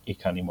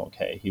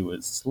ikanimoke. He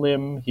was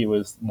slim, he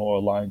was more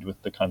aligned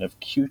with the kind of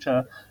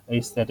cuter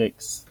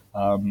aesthetics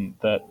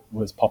that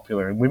was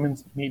popular in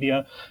women's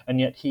media, and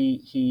yet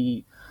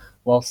he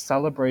while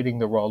celebrating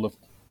the role of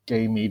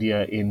gay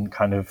media in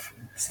kind of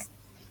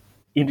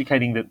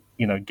indicating that,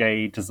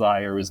 gay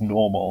desire is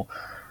normal,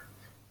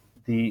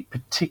 the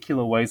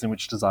particular ways in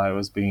which desire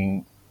was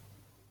being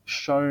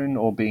shown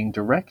or being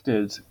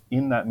directed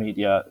in that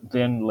media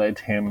then led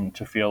him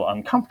to feel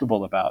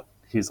uncomfortable about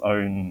his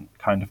own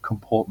kind of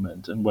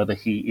comportment and whether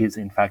he is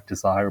in fact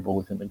desirable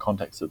within the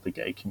context of the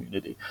gay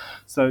community.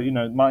 So,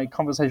 my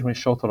conversation with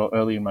Shotaro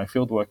early in my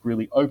fieldwork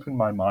really opened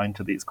my mind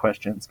to these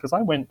questions, because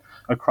I went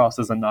across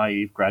as a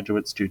naive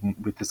graduate student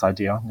with this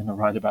idea: I'm going to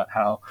write about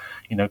how,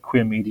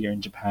 queer media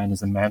in Japan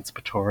is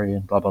emancipatory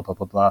and blah, blah, blah,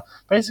 blah, blah,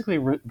 basically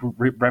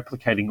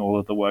replicating all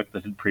of the work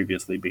that had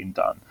previously been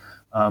done.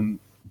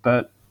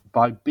 But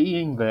by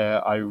being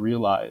there, I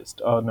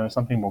realized, oh no,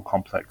 something more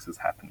complex is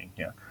happening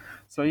here.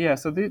 So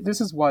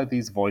this is why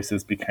these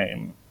voices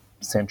became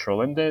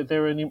central. And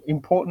there are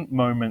important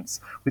moments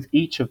with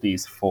each of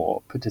these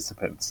four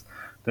participants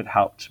that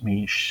helped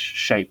me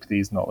shape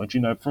these knowledge.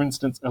 For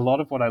instance, a lot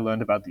of what I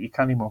learned about the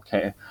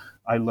Ikanimoke,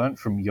 I learned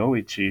from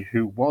Yoichi,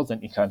 who was an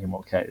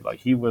Ikanimoke. Like,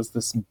 he was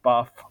this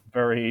buff,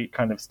 very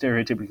kind of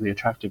stereotypically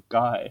attractive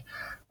guy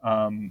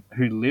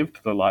who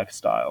lived the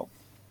lifestyle.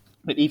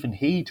 But even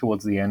he,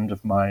 towards the end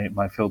of my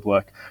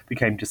fieldwork,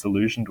 became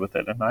disillusioned with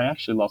it. And I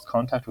actually lost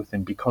contact with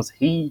him because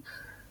he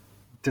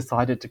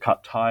decided to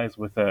cut ties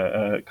with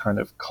a kind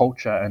of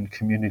culture and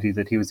community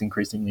that he was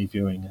increasingly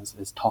viewing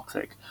as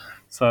toxic.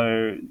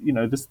 So,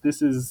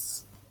 this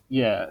is,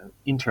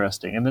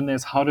 interesting. And then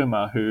there's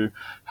Haruma, who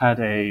had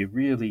a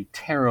really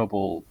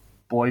terrible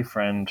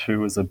boyfriend who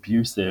was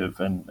abusive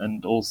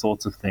and all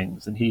sorts of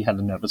things. And he had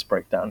a nervous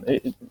breakdown.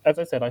 As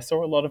I said, I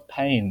saw a lot of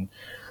pain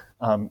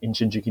in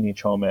Shinjuku ni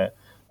Chome,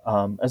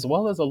 as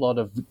well as a lot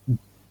of,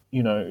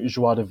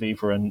 joie de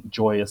vivre and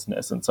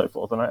joyousness and so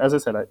forth. And as I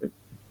said,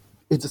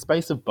 it's a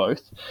space of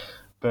both,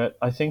 but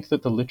I think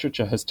that the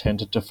literature has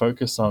tended to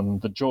focus on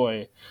the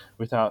joy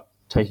without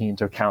taking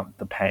into account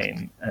the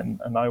pain.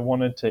 And I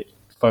wanted to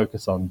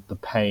focus on the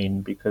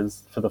pain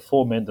because for the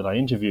four men that I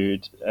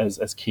interviewed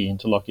as key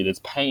interlocutors,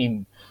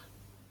 pain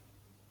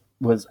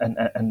was,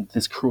 and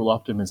this cruel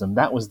optimism,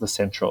 that was the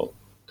central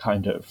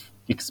kind of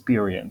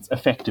experience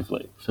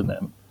effectively for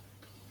them.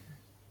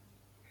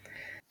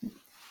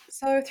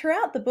 So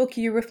throughout the book,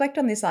 you reflect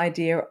on this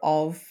idea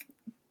of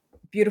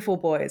beautiful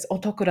boys,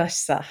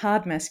 otokurashisa,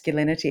 hard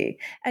masculinity,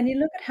 and you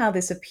look at how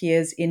this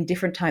appears in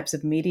different types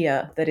of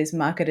media that is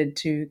marketed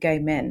to gay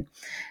men.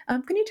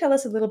 Can you tell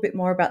us a little bit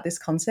more about this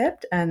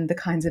concept and the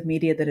kinds of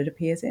media that it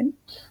appears in?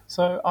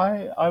 So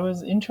I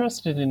was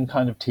interested in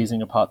kind of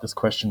teasing apart this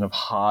question of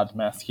hard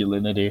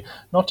masculinity,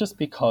 not just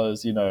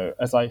because,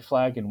 as I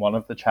flag in one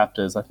of the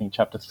chapters, I think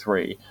chapter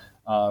 3,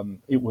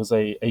 it was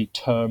a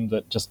term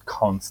that just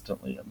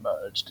constantly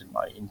emerged in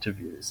my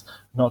interviews,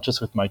 not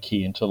just with my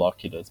key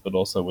interlocutors, but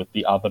also with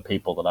the other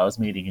people that I was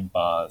meeting in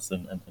bars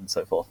and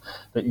so forth,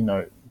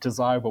 that,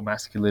 desirable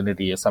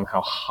masculinity is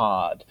somehow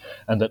hard,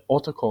 and that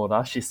otoko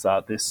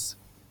rashisa, this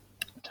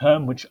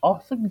term which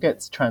often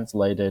gets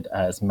translated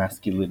as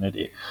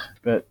masculinity,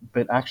 but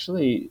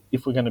actually,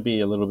 if we're going to be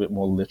a little bit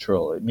more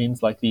literal, it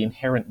means like the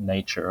inherent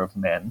nature of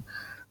men,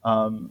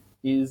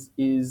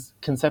 is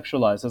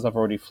conceptualized, as I've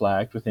already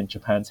flagged, within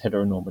Japan's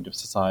heteronormative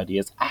society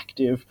as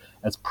active,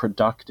 as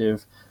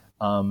productive,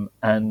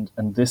 and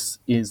this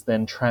is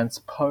then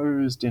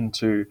transposed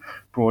into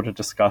broader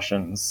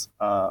discussions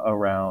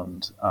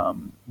around,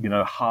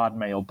 hard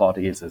male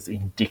bodies as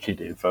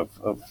indicative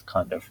of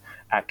kind of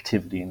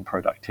activity and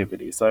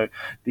productivity. So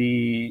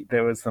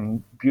there was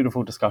some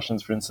beautiful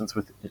discussions, for instance,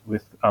 with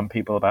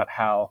people about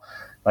how,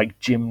 like,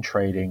 gym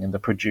trading and the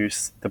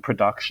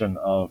production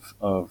of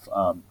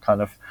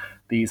kind of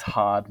these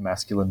hard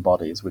masculine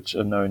bodies, which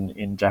are known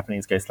in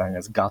Japanese gay slang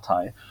as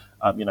gatai,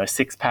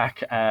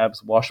 six-pack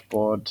abs,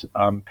 washboard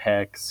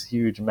pecs,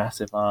 huge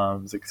massive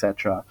arms,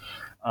 etc.,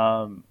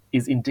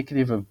 is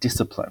indicative of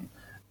discipline.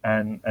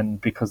 And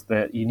because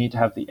you need to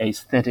have the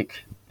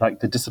aesthetic,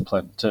 like the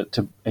discipline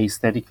to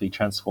aesthetically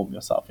transform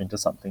yourself into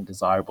something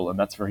desirable, and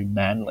that's very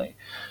manly.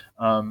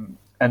 And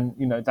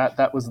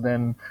that was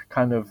then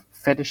kind of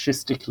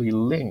fetishistically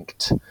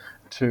linked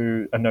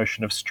to a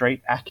notion of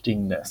straight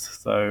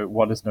actingness. So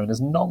what is known as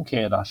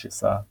nonke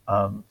rashisa,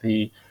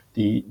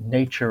 the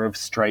nature of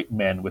straight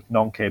men, with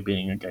nonke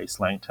being a gay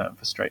slang term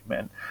for straight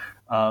men.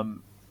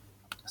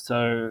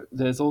 So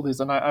there's all these,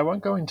 and I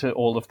won't go into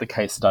all of the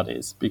case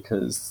studies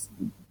because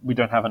we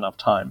don't have enough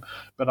time,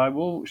 but I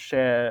will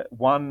share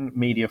one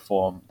media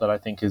form that I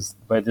think is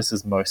where this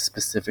is most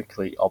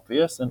specifically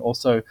obvious, and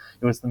also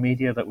it was the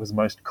media that was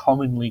most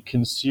commonly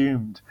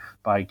consumed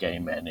by gay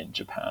men in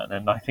Japan,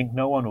 and I think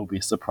no one will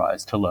be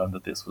surprised to learn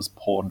that this was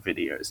porn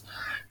videos.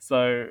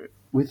 So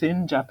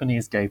within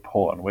Japanese gay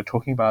porn, we're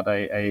talking about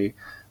a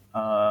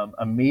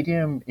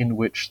medium in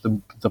which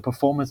the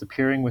performers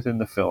appearing within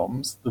the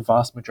films, the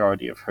vast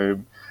majority of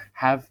whom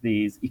have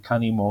these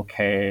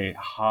ikanimoke,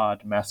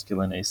 hard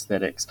masculine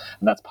aesthetics.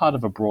 And that's part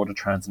of a broader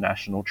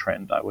transnational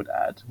trend, I would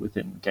add,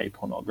 within gay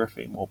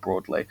pornography more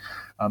broadly.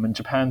 And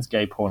Japan's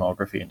gay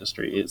pornography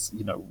industry is,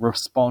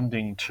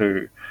 responding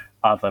to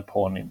other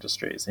porn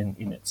industries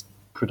in its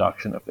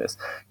production of this.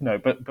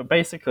 But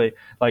basically,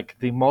 like,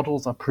 the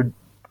models are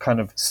kind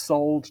of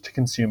sold to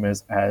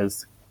consumers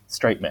as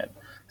straight men.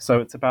 So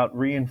it's about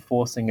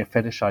reinforcing a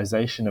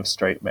fetishization of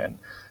straight men.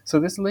 So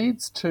this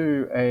leads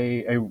to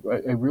a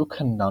real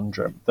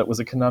conundrum that was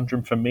a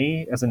conundrum for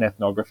me as an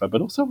ethnographer,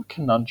 but also a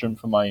conundrum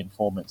for my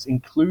informants,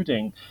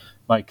 including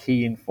my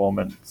key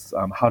informants,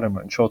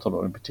 Haruma and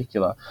Shotaro in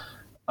particular,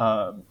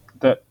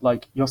 that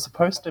like you're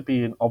supposed to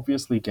be an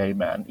obviously gay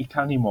man,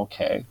 ikani mo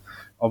kei,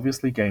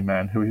 obviously gay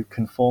man who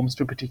conforms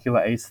to a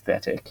particular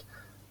aesthetic,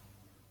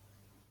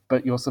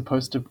 but you're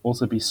supposed to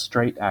also be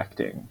straight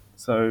acting.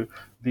 So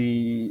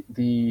the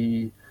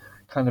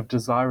kind of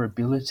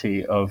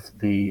desirability of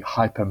the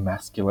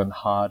hyper-masculine,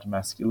 hard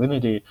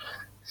masculinity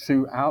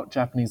throughout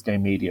Japanese gay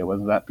media,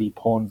 whether that be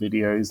porn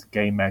videos,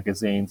 gay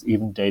magazines,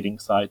 even dating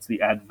sites,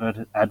 the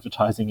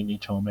advertising in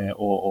Nichome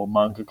or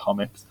manga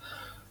comics,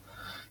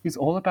 is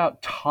all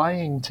about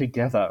tying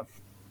together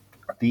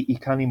the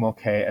ikani mo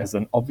kei as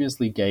an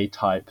obviously gay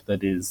type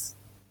that is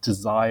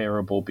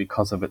desirable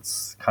because of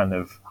its kind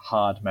of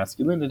hard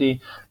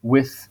masculinity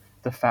with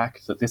the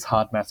fact that this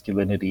hard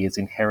masculinity is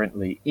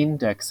inherently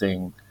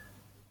indexing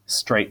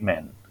straight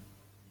men.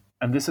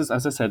 And this is,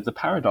 as I said, the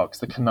paradox,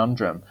 the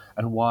conundrum,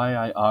 and why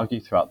I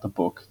argue throughout the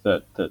book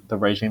that the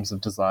regimes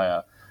of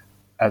desire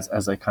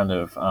as a kind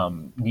of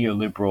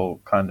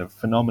neoliberal kind of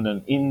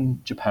phenomenon in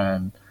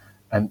Japan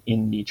and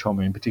in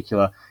Nichome in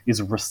particular,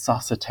 is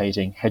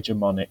resuscitating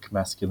hegemonic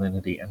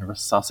masculinity and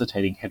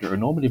resuscitating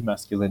heteronormative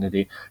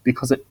masculinity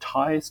because it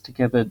ties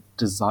together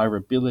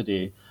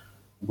desirability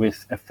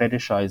with a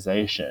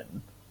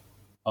fetishization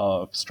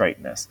of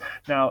straightness.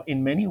 Now,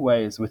 in many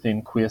ways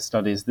within queer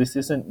studies, this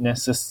isn't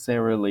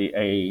necessarily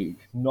a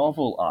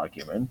novel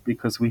argument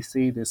because we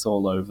see this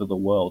all over the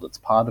world. It's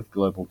part of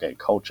global gay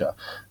culture.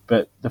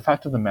 But the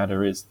fact of the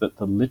matter is that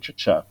the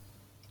literature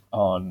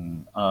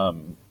on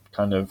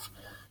kind of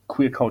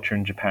queer culture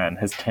in Japan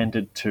has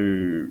tended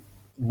to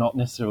not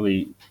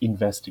necessarily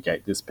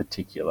investigate this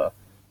particular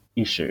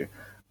issue,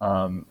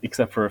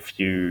 except for a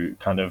few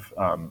kind of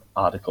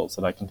articles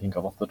that I can think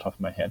of off the top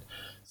of my head.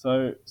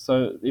 So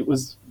it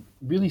was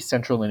really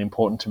central and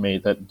important to me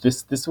that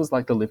this was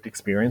like the lived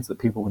experience that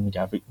people were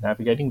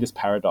navigating this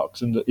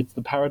paradox, and it's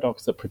the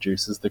paradox that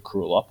produces the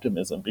cruel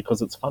optimism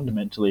because it's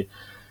fundamentally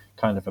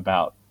kind of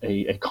about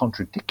a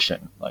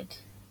contradiction, like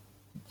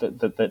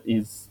that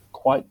is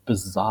quite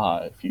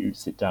bizarre if you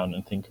sit down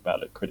and think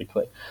about it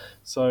critically.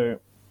 So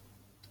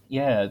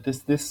yeah,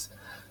 this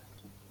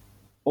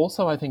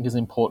also I think is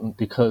important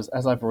because,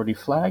 as I've already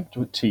flagged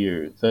to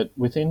you, that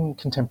within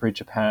contemporary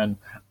Japan,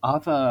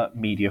 other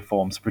media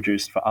forms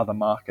produced for other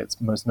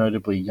markets, most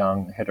notably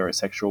young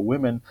heterosexual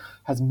women,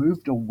 has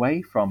moved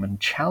away from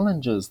and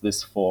challenges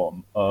this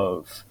form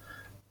of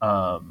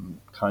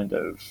kind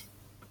of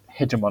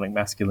hegemonic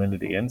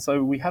masculinity. And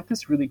so we have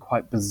this really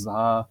quite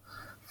bizarre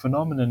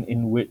phenomenon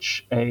in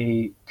which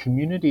a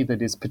community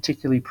that is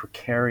particularly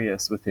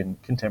precarious within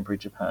contemporary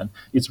Japan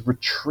is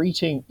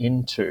retreating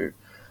into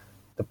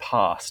the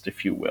past,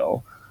 if you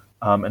will,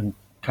 and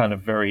kind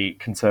of very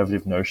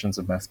conservative notions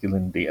of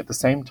masculinity at the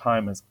same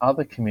time as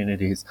other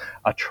communities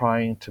are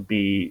trying to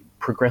be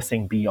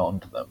progressing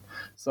beyond them.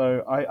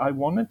 So I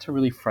wanted to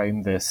really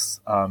frame this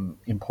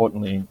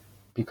importantly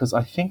because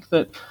I think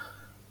that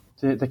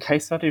the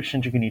case study of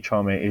Shinjuku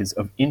Nichome is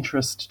of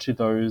interest to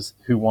those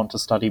who want to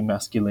study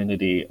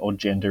masculinity or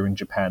gender in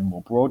Japan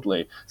more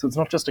broadly. So it's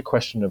not just a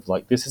question of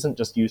like, this isn't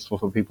just useful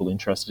for people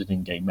interested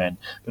in gay men,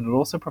 but it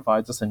also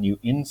provides us a new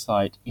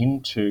insight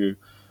into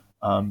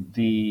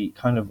the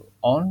kind of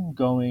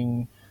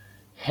ongoing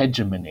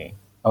hegemony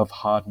of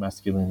hard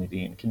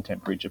masculinity in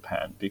contemporary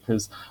Japan,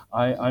 because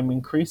I'm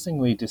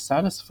increasingly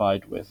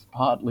dissatisfied with,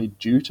 partly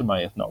due to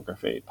my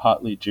ethnography,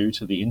 partly due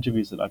to the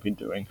interviews that I've been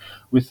doing,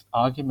 with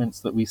arguments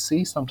that we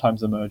see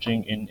sometimes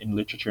emerging in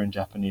literature and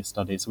Japanese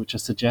studies, which are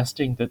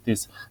suggesting that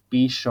this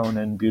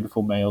shonen,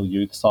 beautiful male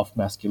youth, soft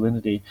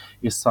masculinity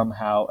is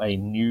somehow a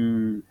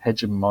new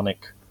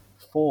hegemonic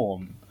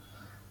form.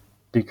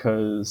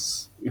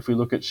 Because if we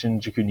look at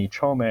Shinjuku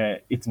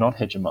Nichome, it's not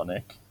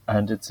hegemonic,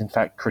 and it's in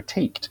fact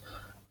critiqued.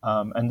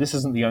 And this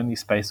isn't the only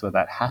space where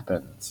that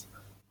happens.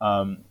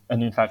 And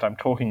in fact, I'm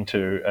talking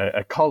to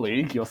a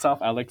colleague,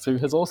 yourself, Alex, who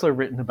has also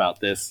written about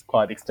this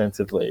quite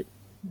extensively.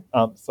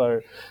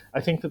 So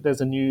I think that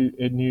there's a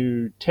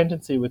new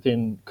tendency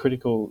within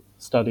critical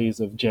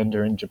studies of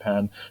gender in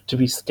Japan to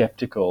be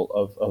skeptical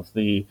of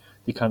the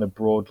kind of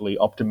broadly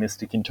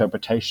optimistic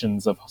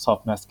interpretations of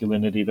soft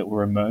masculinity that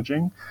were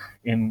emerging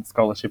in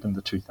scholarship in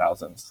the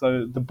 2000s.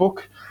 So the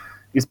book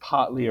is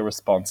partly a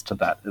response to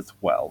that as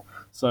well.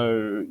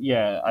 So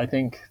yeah, I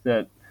think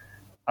that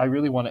I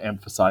really want to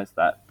emphasize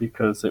that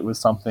because it was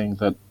something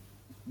that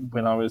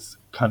when I was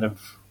kind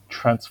of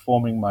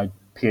transforming my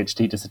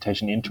PhD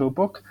dissertation into a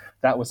book,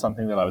 that was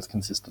something that I was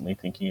consistently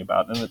thinking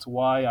about. And it's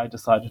why I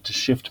decided to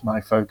shift my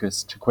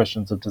focus to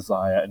questions of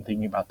desire and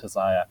thinking about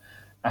desire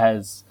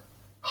as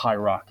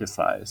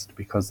hierarchicized,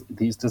 because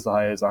these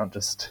desires aren't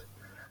just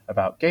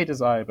about gay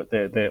desire, but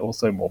they're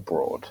also more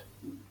broad.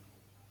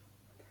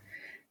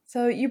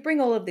 So you bring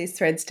all of these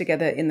threads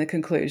together in the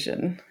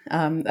conclusion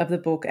of the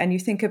book, and you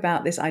think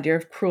about this idea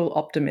of cruel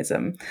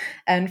optimism.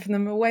 And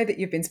from the way that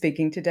you've been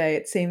speaking today,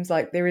 it seems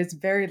like there is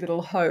very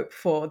little hope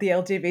for the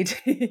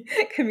LGBT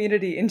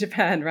community in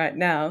Japan right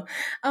now.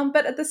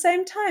 But at the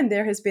same time,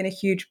 there has been a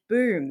huge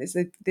boom,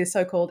 this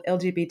so-called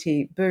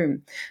LGBT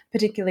boom,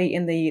 particularly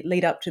in the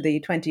lead up to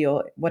the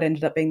or what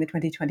ended up being the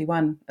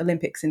 2021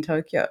 Olympics in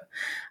Tokyo.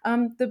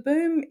 The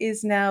boom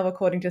is now,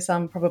 according to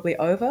some, probably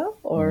over,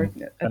 or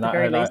at the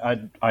very least,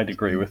 I'd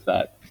agree with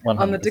that 100%.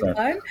 On the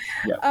decline.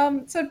 Yeah.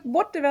 So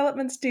what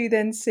developments do you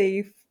then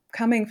see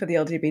coming for the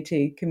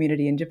LGBT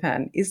community in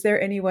Japan? Is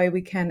there any way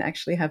we can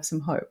actually have some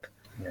hope?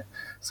 Yeah.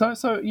 So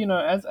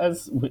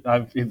as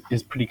it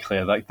is pretty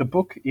clear, like the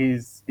book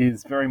is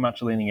very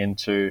much leaning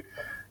into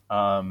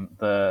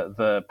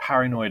the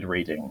paranoid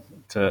reading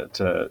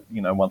to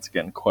once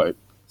again quote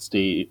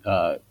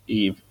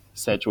Eve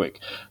Sedgwick,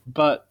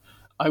 but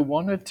I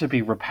wanted to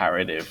be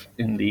reparative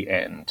in the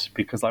end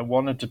because I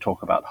wanted to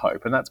talk about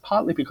hope. And that's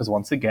partly because,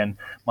 once again,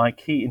 my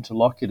key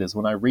interlocutors,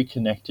 when I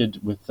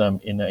reconnected with them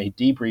in a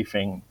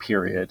debriefing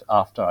period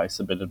after I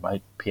submitted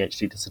my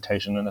PhD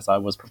dissertation and as I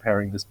was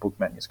preparing this book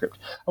manuscript,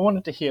 I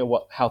wanted to hear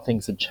how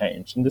things had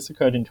changed. And this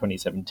occurred in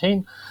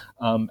 2017,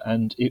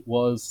 and it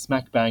was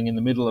smack bang in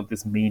the middle of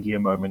this media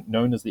moment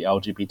known as the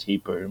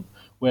LGBT boom,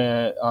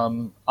 where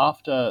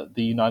after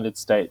the United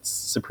States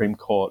Supreme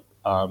Court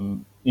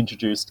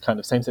introduced kind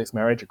of same-sex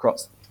marriage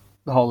across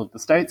the whole of the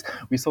states,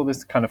 we saw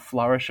this kind of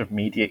flourish of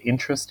media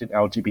interest in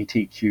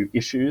LGBTQ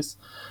issues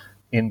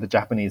in the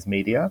Japanese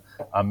media,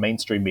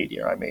 mainstream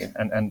media, I mean,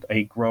 and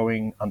a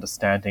growing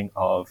understanding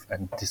of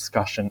and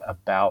discussion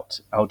about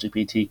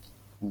LGBT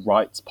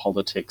rights,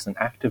 politics, and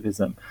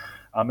activism.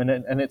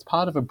 And it's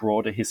part of a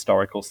broader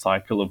historical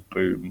cycle of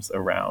booms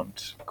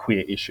around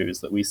queer issues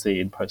that we see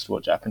in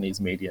post-war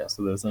Japanese media.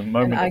 So there's a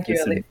moment and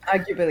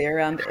arguably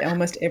around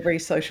almost every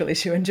social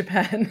issue in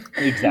Japan.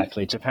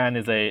 Exactly. Japan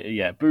is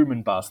a boom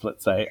and bust,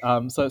 let's say.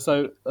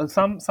 So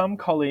some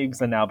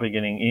colleagues are now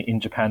in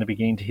Japan are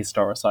beginning to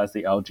historicize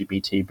the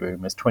LGBT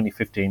boom as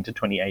 2015 to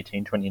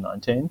 2018,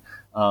 2019.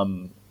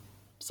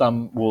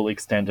 Some will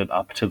extend it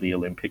up to the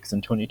Olympics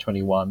in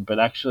 2021, but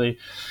actually,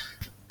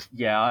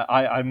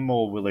 I'm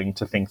more willing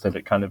to think that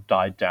it kind of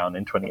died down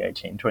in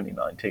 2018,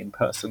 2019,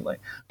 personally.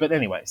 But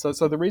anyway, so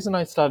the reason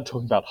I started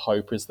talking about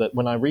hope is that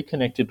when I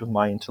reconnected with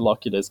my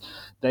interlocutors,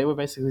 they were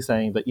basically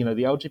saying that, the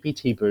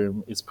LGBT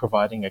boom is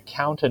providing a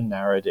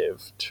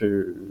counter-narrative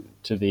to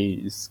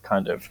these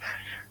kind of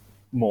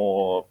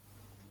more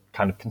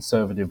kind of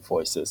conservative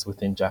voices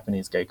within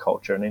Japanese gay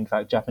culture. And in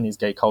fact, Japanese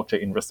gay culture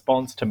in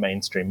response to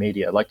mainstream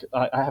media, like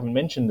I haven't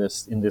mentioned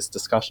this in this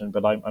discussion,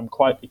 but I'm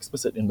quite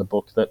explicit in the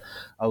book that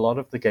a lot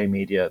of the gay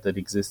media that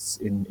exists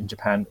in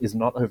Japan is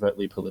not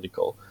overtly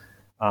political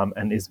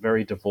and is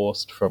very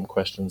divorced from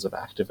questions of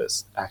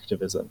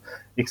activism.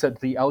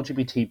 Except the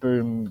LGBT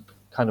boom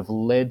kind of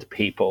led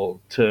people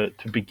to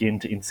begin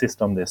to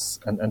insist on this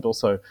and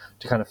also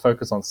to kind of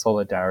focus on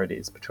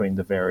solidarities between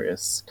the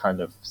various kind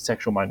of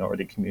sexual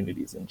minority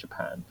communities in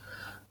Japan,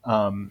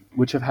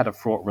 which have had a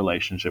fraught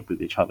relationship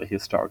with each other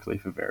historically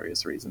for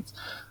various reasons.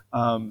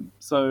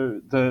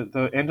 So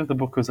the end of the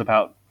book was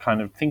about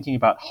kind of thinking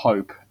about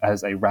hope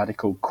as a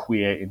radical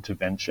queer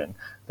intervention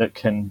that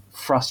can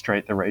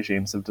frustrate the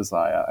regimes of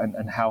desire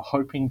and how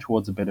hoping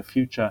towards a better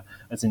future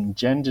as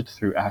engendered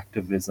through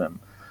activism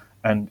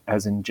and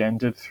as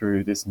engendered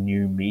through this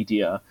new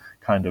media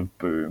kind of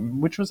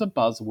boom, which was a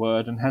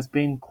buzzword and has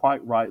been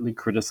quite rightly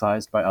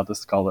criticized by other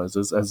scholars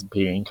as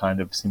being kind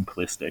of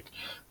simplistic.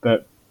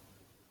 But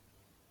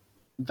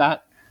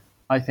that,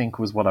 I think,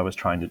 was what I was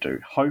trying to do.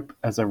 Hope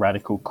as a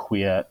radical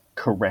queer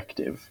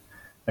corrective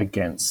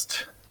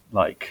against,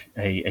 like,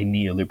 a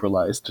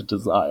neoliberalized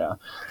desire.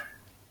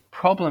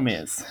 Problem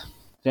is,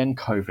 then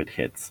COVID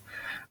hits.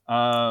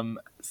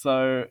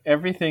 So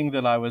everything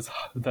that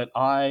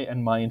I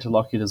and my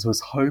interlocutors was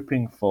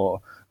hoping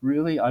for,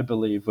 really, I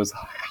believe, was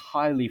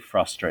highly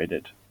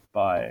frustrated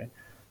by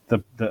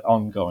the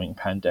ongoing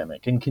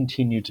pandemic and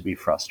continue to be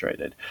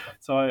frustrated.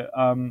 So,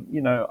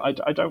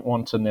 I don't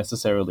want to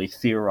necessarily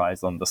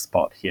theorize on the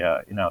spot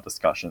here in our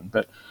discussion,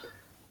 but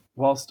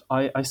whilst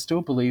I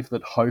still believe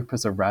that hope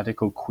as a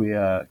radical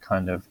queer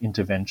kind of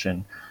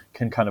intervention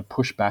can kind of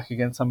push back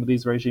against some of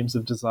these regimes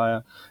of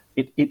desire,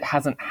 it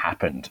hasn't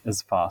happened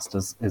as fast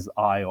as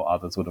I or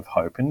others would have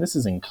hoped. And this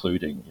is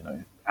including,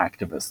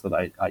 activists that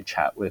I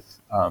chat with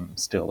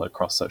still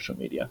across social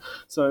media.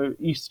 So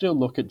you still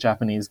look at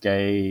Japanese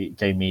gay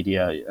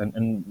media,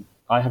 and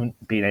I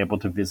haven't been able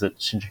to visit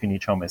Shinjuku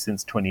Nichome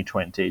since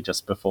 2020,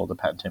 just before the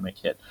pandemic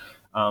hit.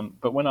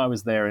 But when I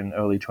was there in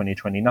early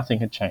 2020, nothing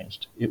had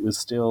changed. It was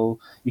still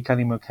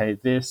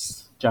Ikanimoke.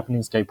 This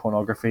Japanese gay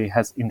pornography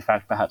has, in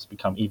fact, perhaps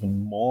become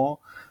even more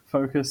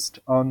focused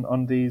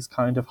on these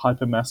kind of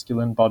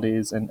hyper-masculine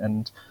bodies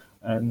and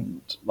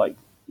like,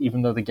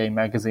 even though the gay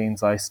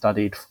magazines I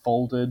studied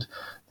folded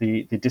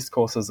the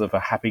discourses of a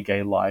happy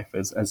gay life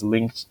as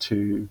linked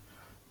to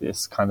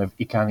this kind of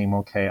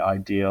ikanimoke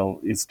ideal,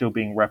 is still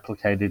being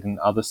replicated in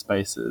other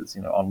spaces,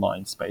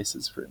 online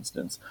spaces, for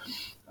instance.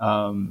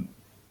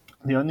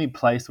 the only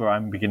place where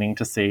I'm beginning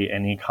to see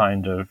any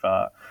kind of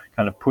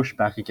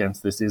pushback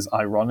against this is,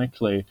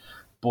 ironically,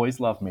 Boys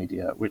Love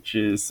Media, which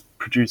is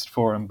produced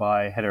for and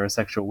by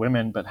heterosexual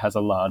women, but has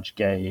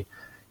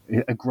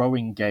a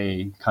growing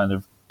gay kind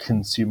of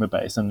consumer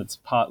base. And it's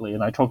partly,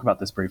 and I talk about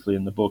this briefly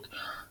in the book,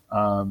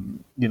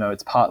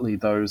 it's partly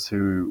those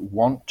who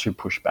want to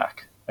push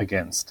back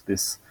against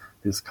this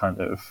kind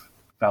of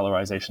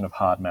valorization of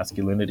hard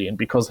masculinity. And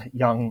because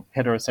young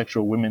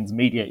heterosexual women's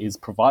media is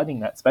providing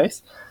that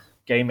space,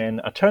 gay men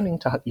are turning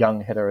to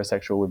young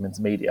heterosexual women's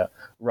media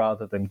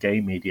rather than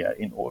gay media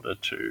in order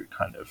to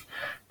kind of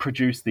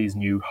produce these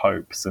new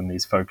hopes and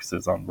these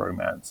focuses on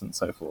romance and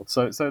so forth.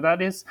 So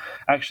that is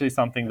actually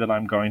something that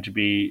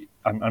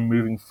I'm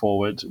moving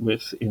forward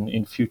with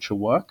in future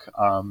work,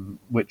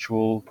 which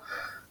will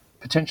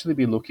potentially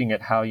be looking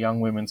at how young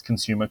women's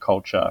consumer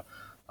culture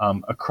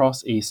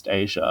across East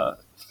Asia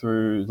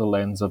through the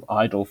lens of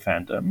idol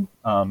fandom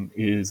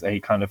is a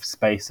kind of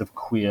space of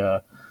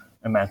queer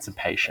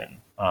emancipation,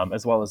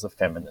 as well as a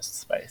feminist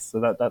space.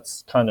 So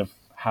that's kind of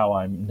how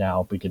I'm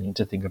now beginning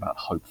to think about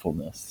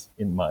hopefulness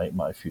in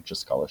my future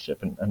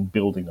scholarship and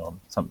building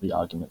on some of the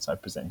arguments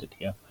I've presented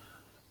here.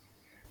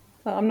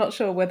 Well, I'm not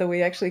sure whether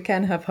we actually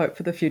can have hope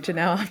for the future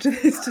now after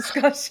this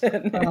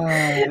discussion.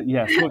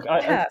 Yes, look,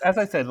 as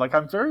I said,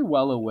 I'm very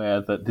well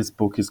aware that this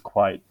book is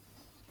quite,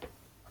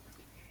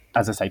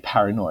 as I say,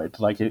 paranoid.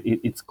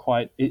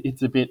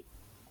 It's a bit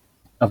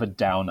of a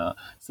downer.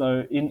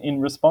 So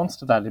in response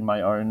to that, in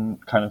my own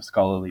kind of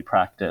scholarly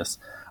practice,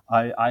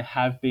 I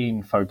have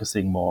been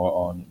focusing more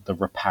on the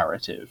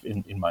reparative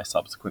in my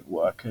subsequent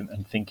work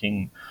and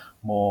thinking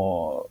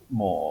more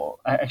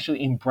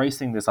actually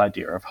embracing this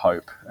idea of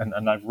hope.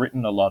 And I've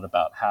written a lot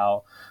about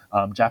how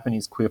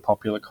Japanese queer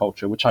popular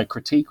culture, which I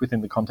critique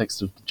within the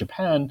context of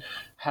Japan,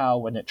 how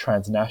when it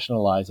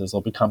transnationalizes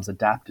or becomes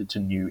adapted to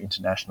new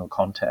international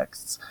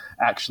contexts,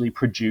 actually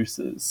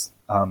produces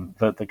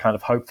the kind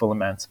of hopeful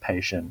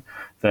emancipation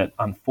that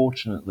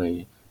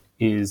unfortunately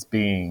is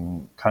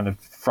being kind of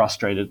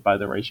frustrated by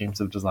the regimes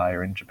of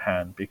desire in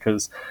Japan,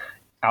 because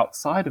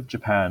outside of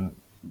Japan,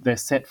 they're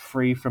set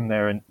free from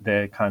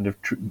their kind of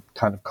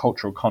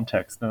cultural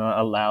context and are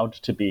allowed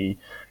to be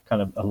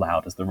kind of,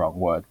 allowed is the wrong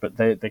word, but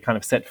they're kind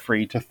of set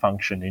free to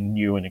function in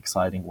new and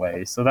exciting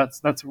ways. So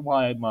that's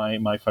why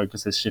my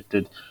focus has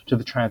shifted to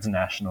the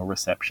transnational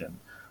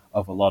reception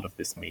of a lot of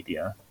this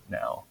media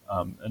now.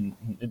 And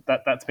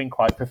that's been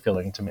quite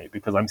fulfilling to me,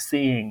 because I'm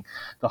seeing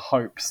the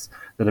hopes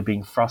that are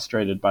being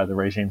frustrated by the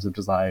regimes of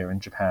desire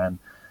in Japan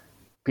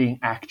being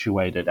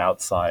actuated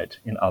outside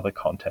in other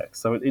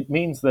contexts. So it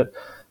means that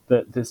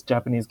this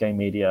Japanese gay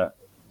media,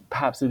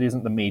 perhaps it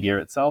isn't the media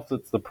itself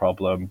that's the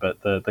problem,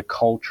 but the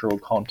cultural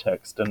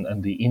context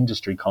and the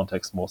industry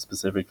context more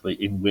specifically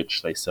in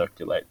which they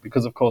circulate.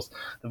 Because, of course,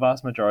 the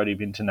vast majority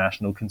of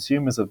international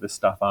consumers of this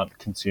stuff aren't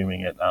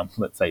consuming it,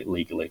 let's say,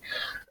 legally.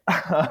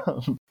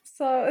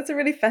 So it's a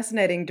really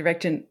fascinating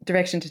direction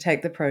to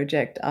take the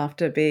project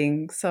after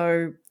being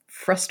so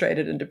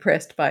frustrated and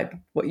depressed by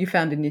what you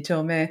found in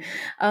Nichome.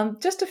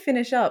 Just to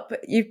finish up,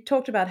 you've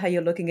talked about how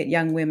you're looking at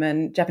young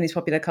women, Japanese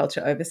popular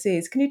culture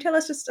overseas. Can you tell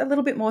us just a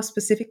little bit more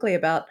specifically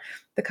about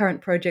the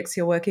current projects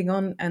you're working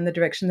on and the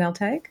direction they'll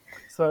take?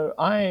 So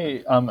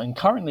I am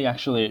currently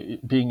actually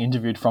being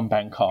interviewed from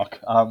Bangkok,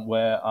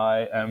 where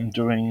I am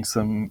doing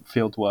some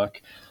field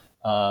work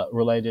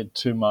related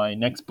to my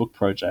next book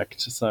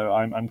project. So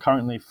I'm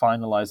currently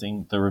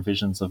finalizing the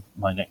revisions of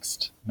my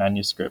next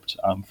manuscript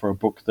for a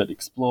book that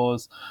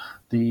explores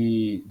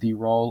the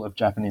role of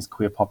Japanese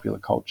queer popular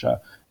culture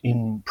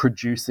in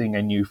producing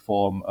a new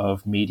form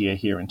of media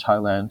here in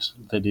Thailand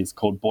that is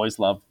called Boys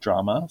Love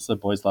Drama, so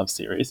Boys Love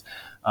series,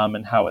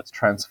 and how it's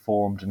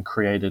transformed and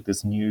created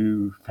this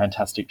new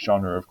fantastic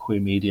genre of queer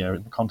media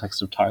in the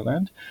context of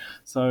Thailand.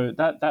 So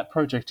that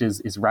project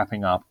is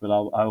wrapping up, but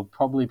I'll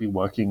probably be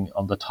working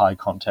on the Thai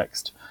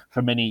context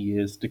for many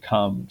years to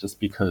come, just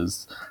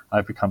because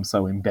I've become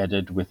so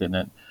embedded within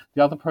it.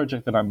 The other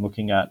project that I'm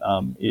looking at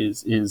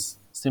is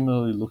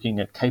similarly looking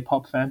at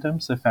K-pop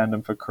fandom, so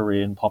fandom for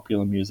Korean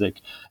popular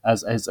music,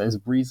 as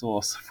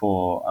resource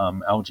for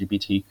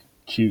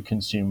LGBTQ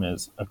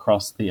consumers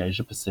across the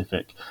Asia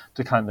Pacific,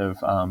 to kind of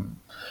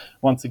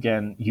once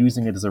again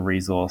using it as a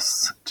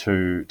resource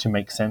to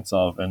make sense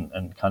of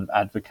and kind of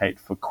advocate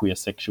for queer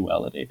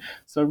sexuality.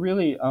 So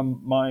really,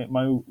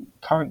 my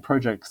current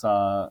projects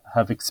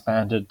have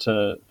expanded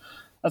to,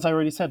 as I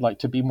already said,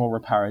 to be more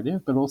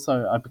reparative, but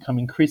also I've become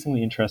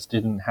increasingly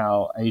interested in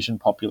how Asian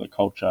popular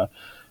culture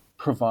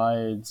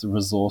provides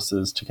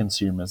resources to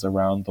consumers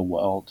around the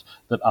world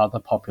that other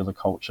popular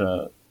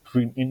culture,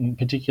 in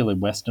particular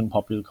Western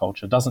popular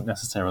culture, doesn't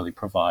necessarily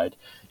provide,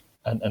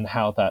 and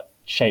how that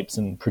shapes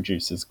and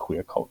produces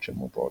queer culture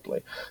more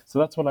broadly. So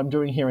that's what I'm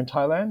doing here in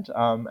Thailand.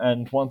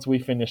 And once we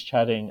finish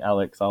chatting,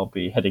 Alex, I'll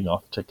be heading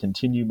off to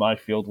continue my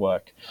field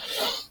work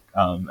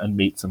and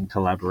meet some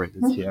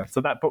collaborators here. So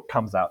that book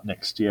comes out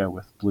next year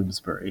with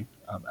Bloomsbury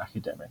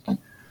Academic.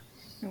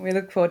 We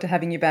look forward to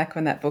having you back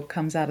when that book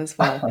comes out as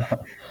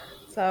well.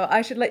 So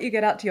I should let you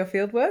get out to your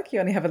field work.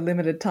 You only have a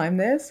limited time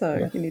there,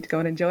 so you need to go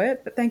and enjoy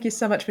it. But thank you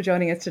so much for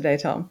joining us today,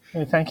 Tom.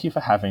 Thank you for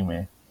having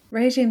me.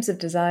 Regimes of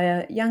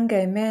Desire, Young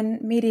Gay Men,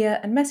 Media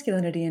and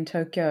Masculinity in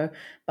Tokyo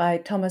by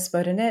Thomas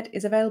Bodanet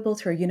is available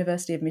through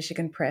University of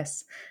Michigan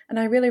Press, and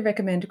I really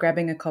recommend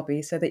grabbing a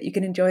copy so that you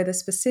can enjoy the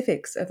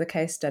specifics of the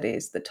case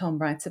studies that Tom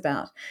writes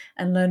about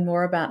and learn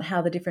more about how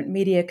the different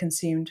media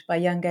consumed by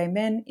young gay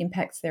men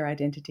impacts their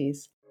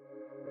identities.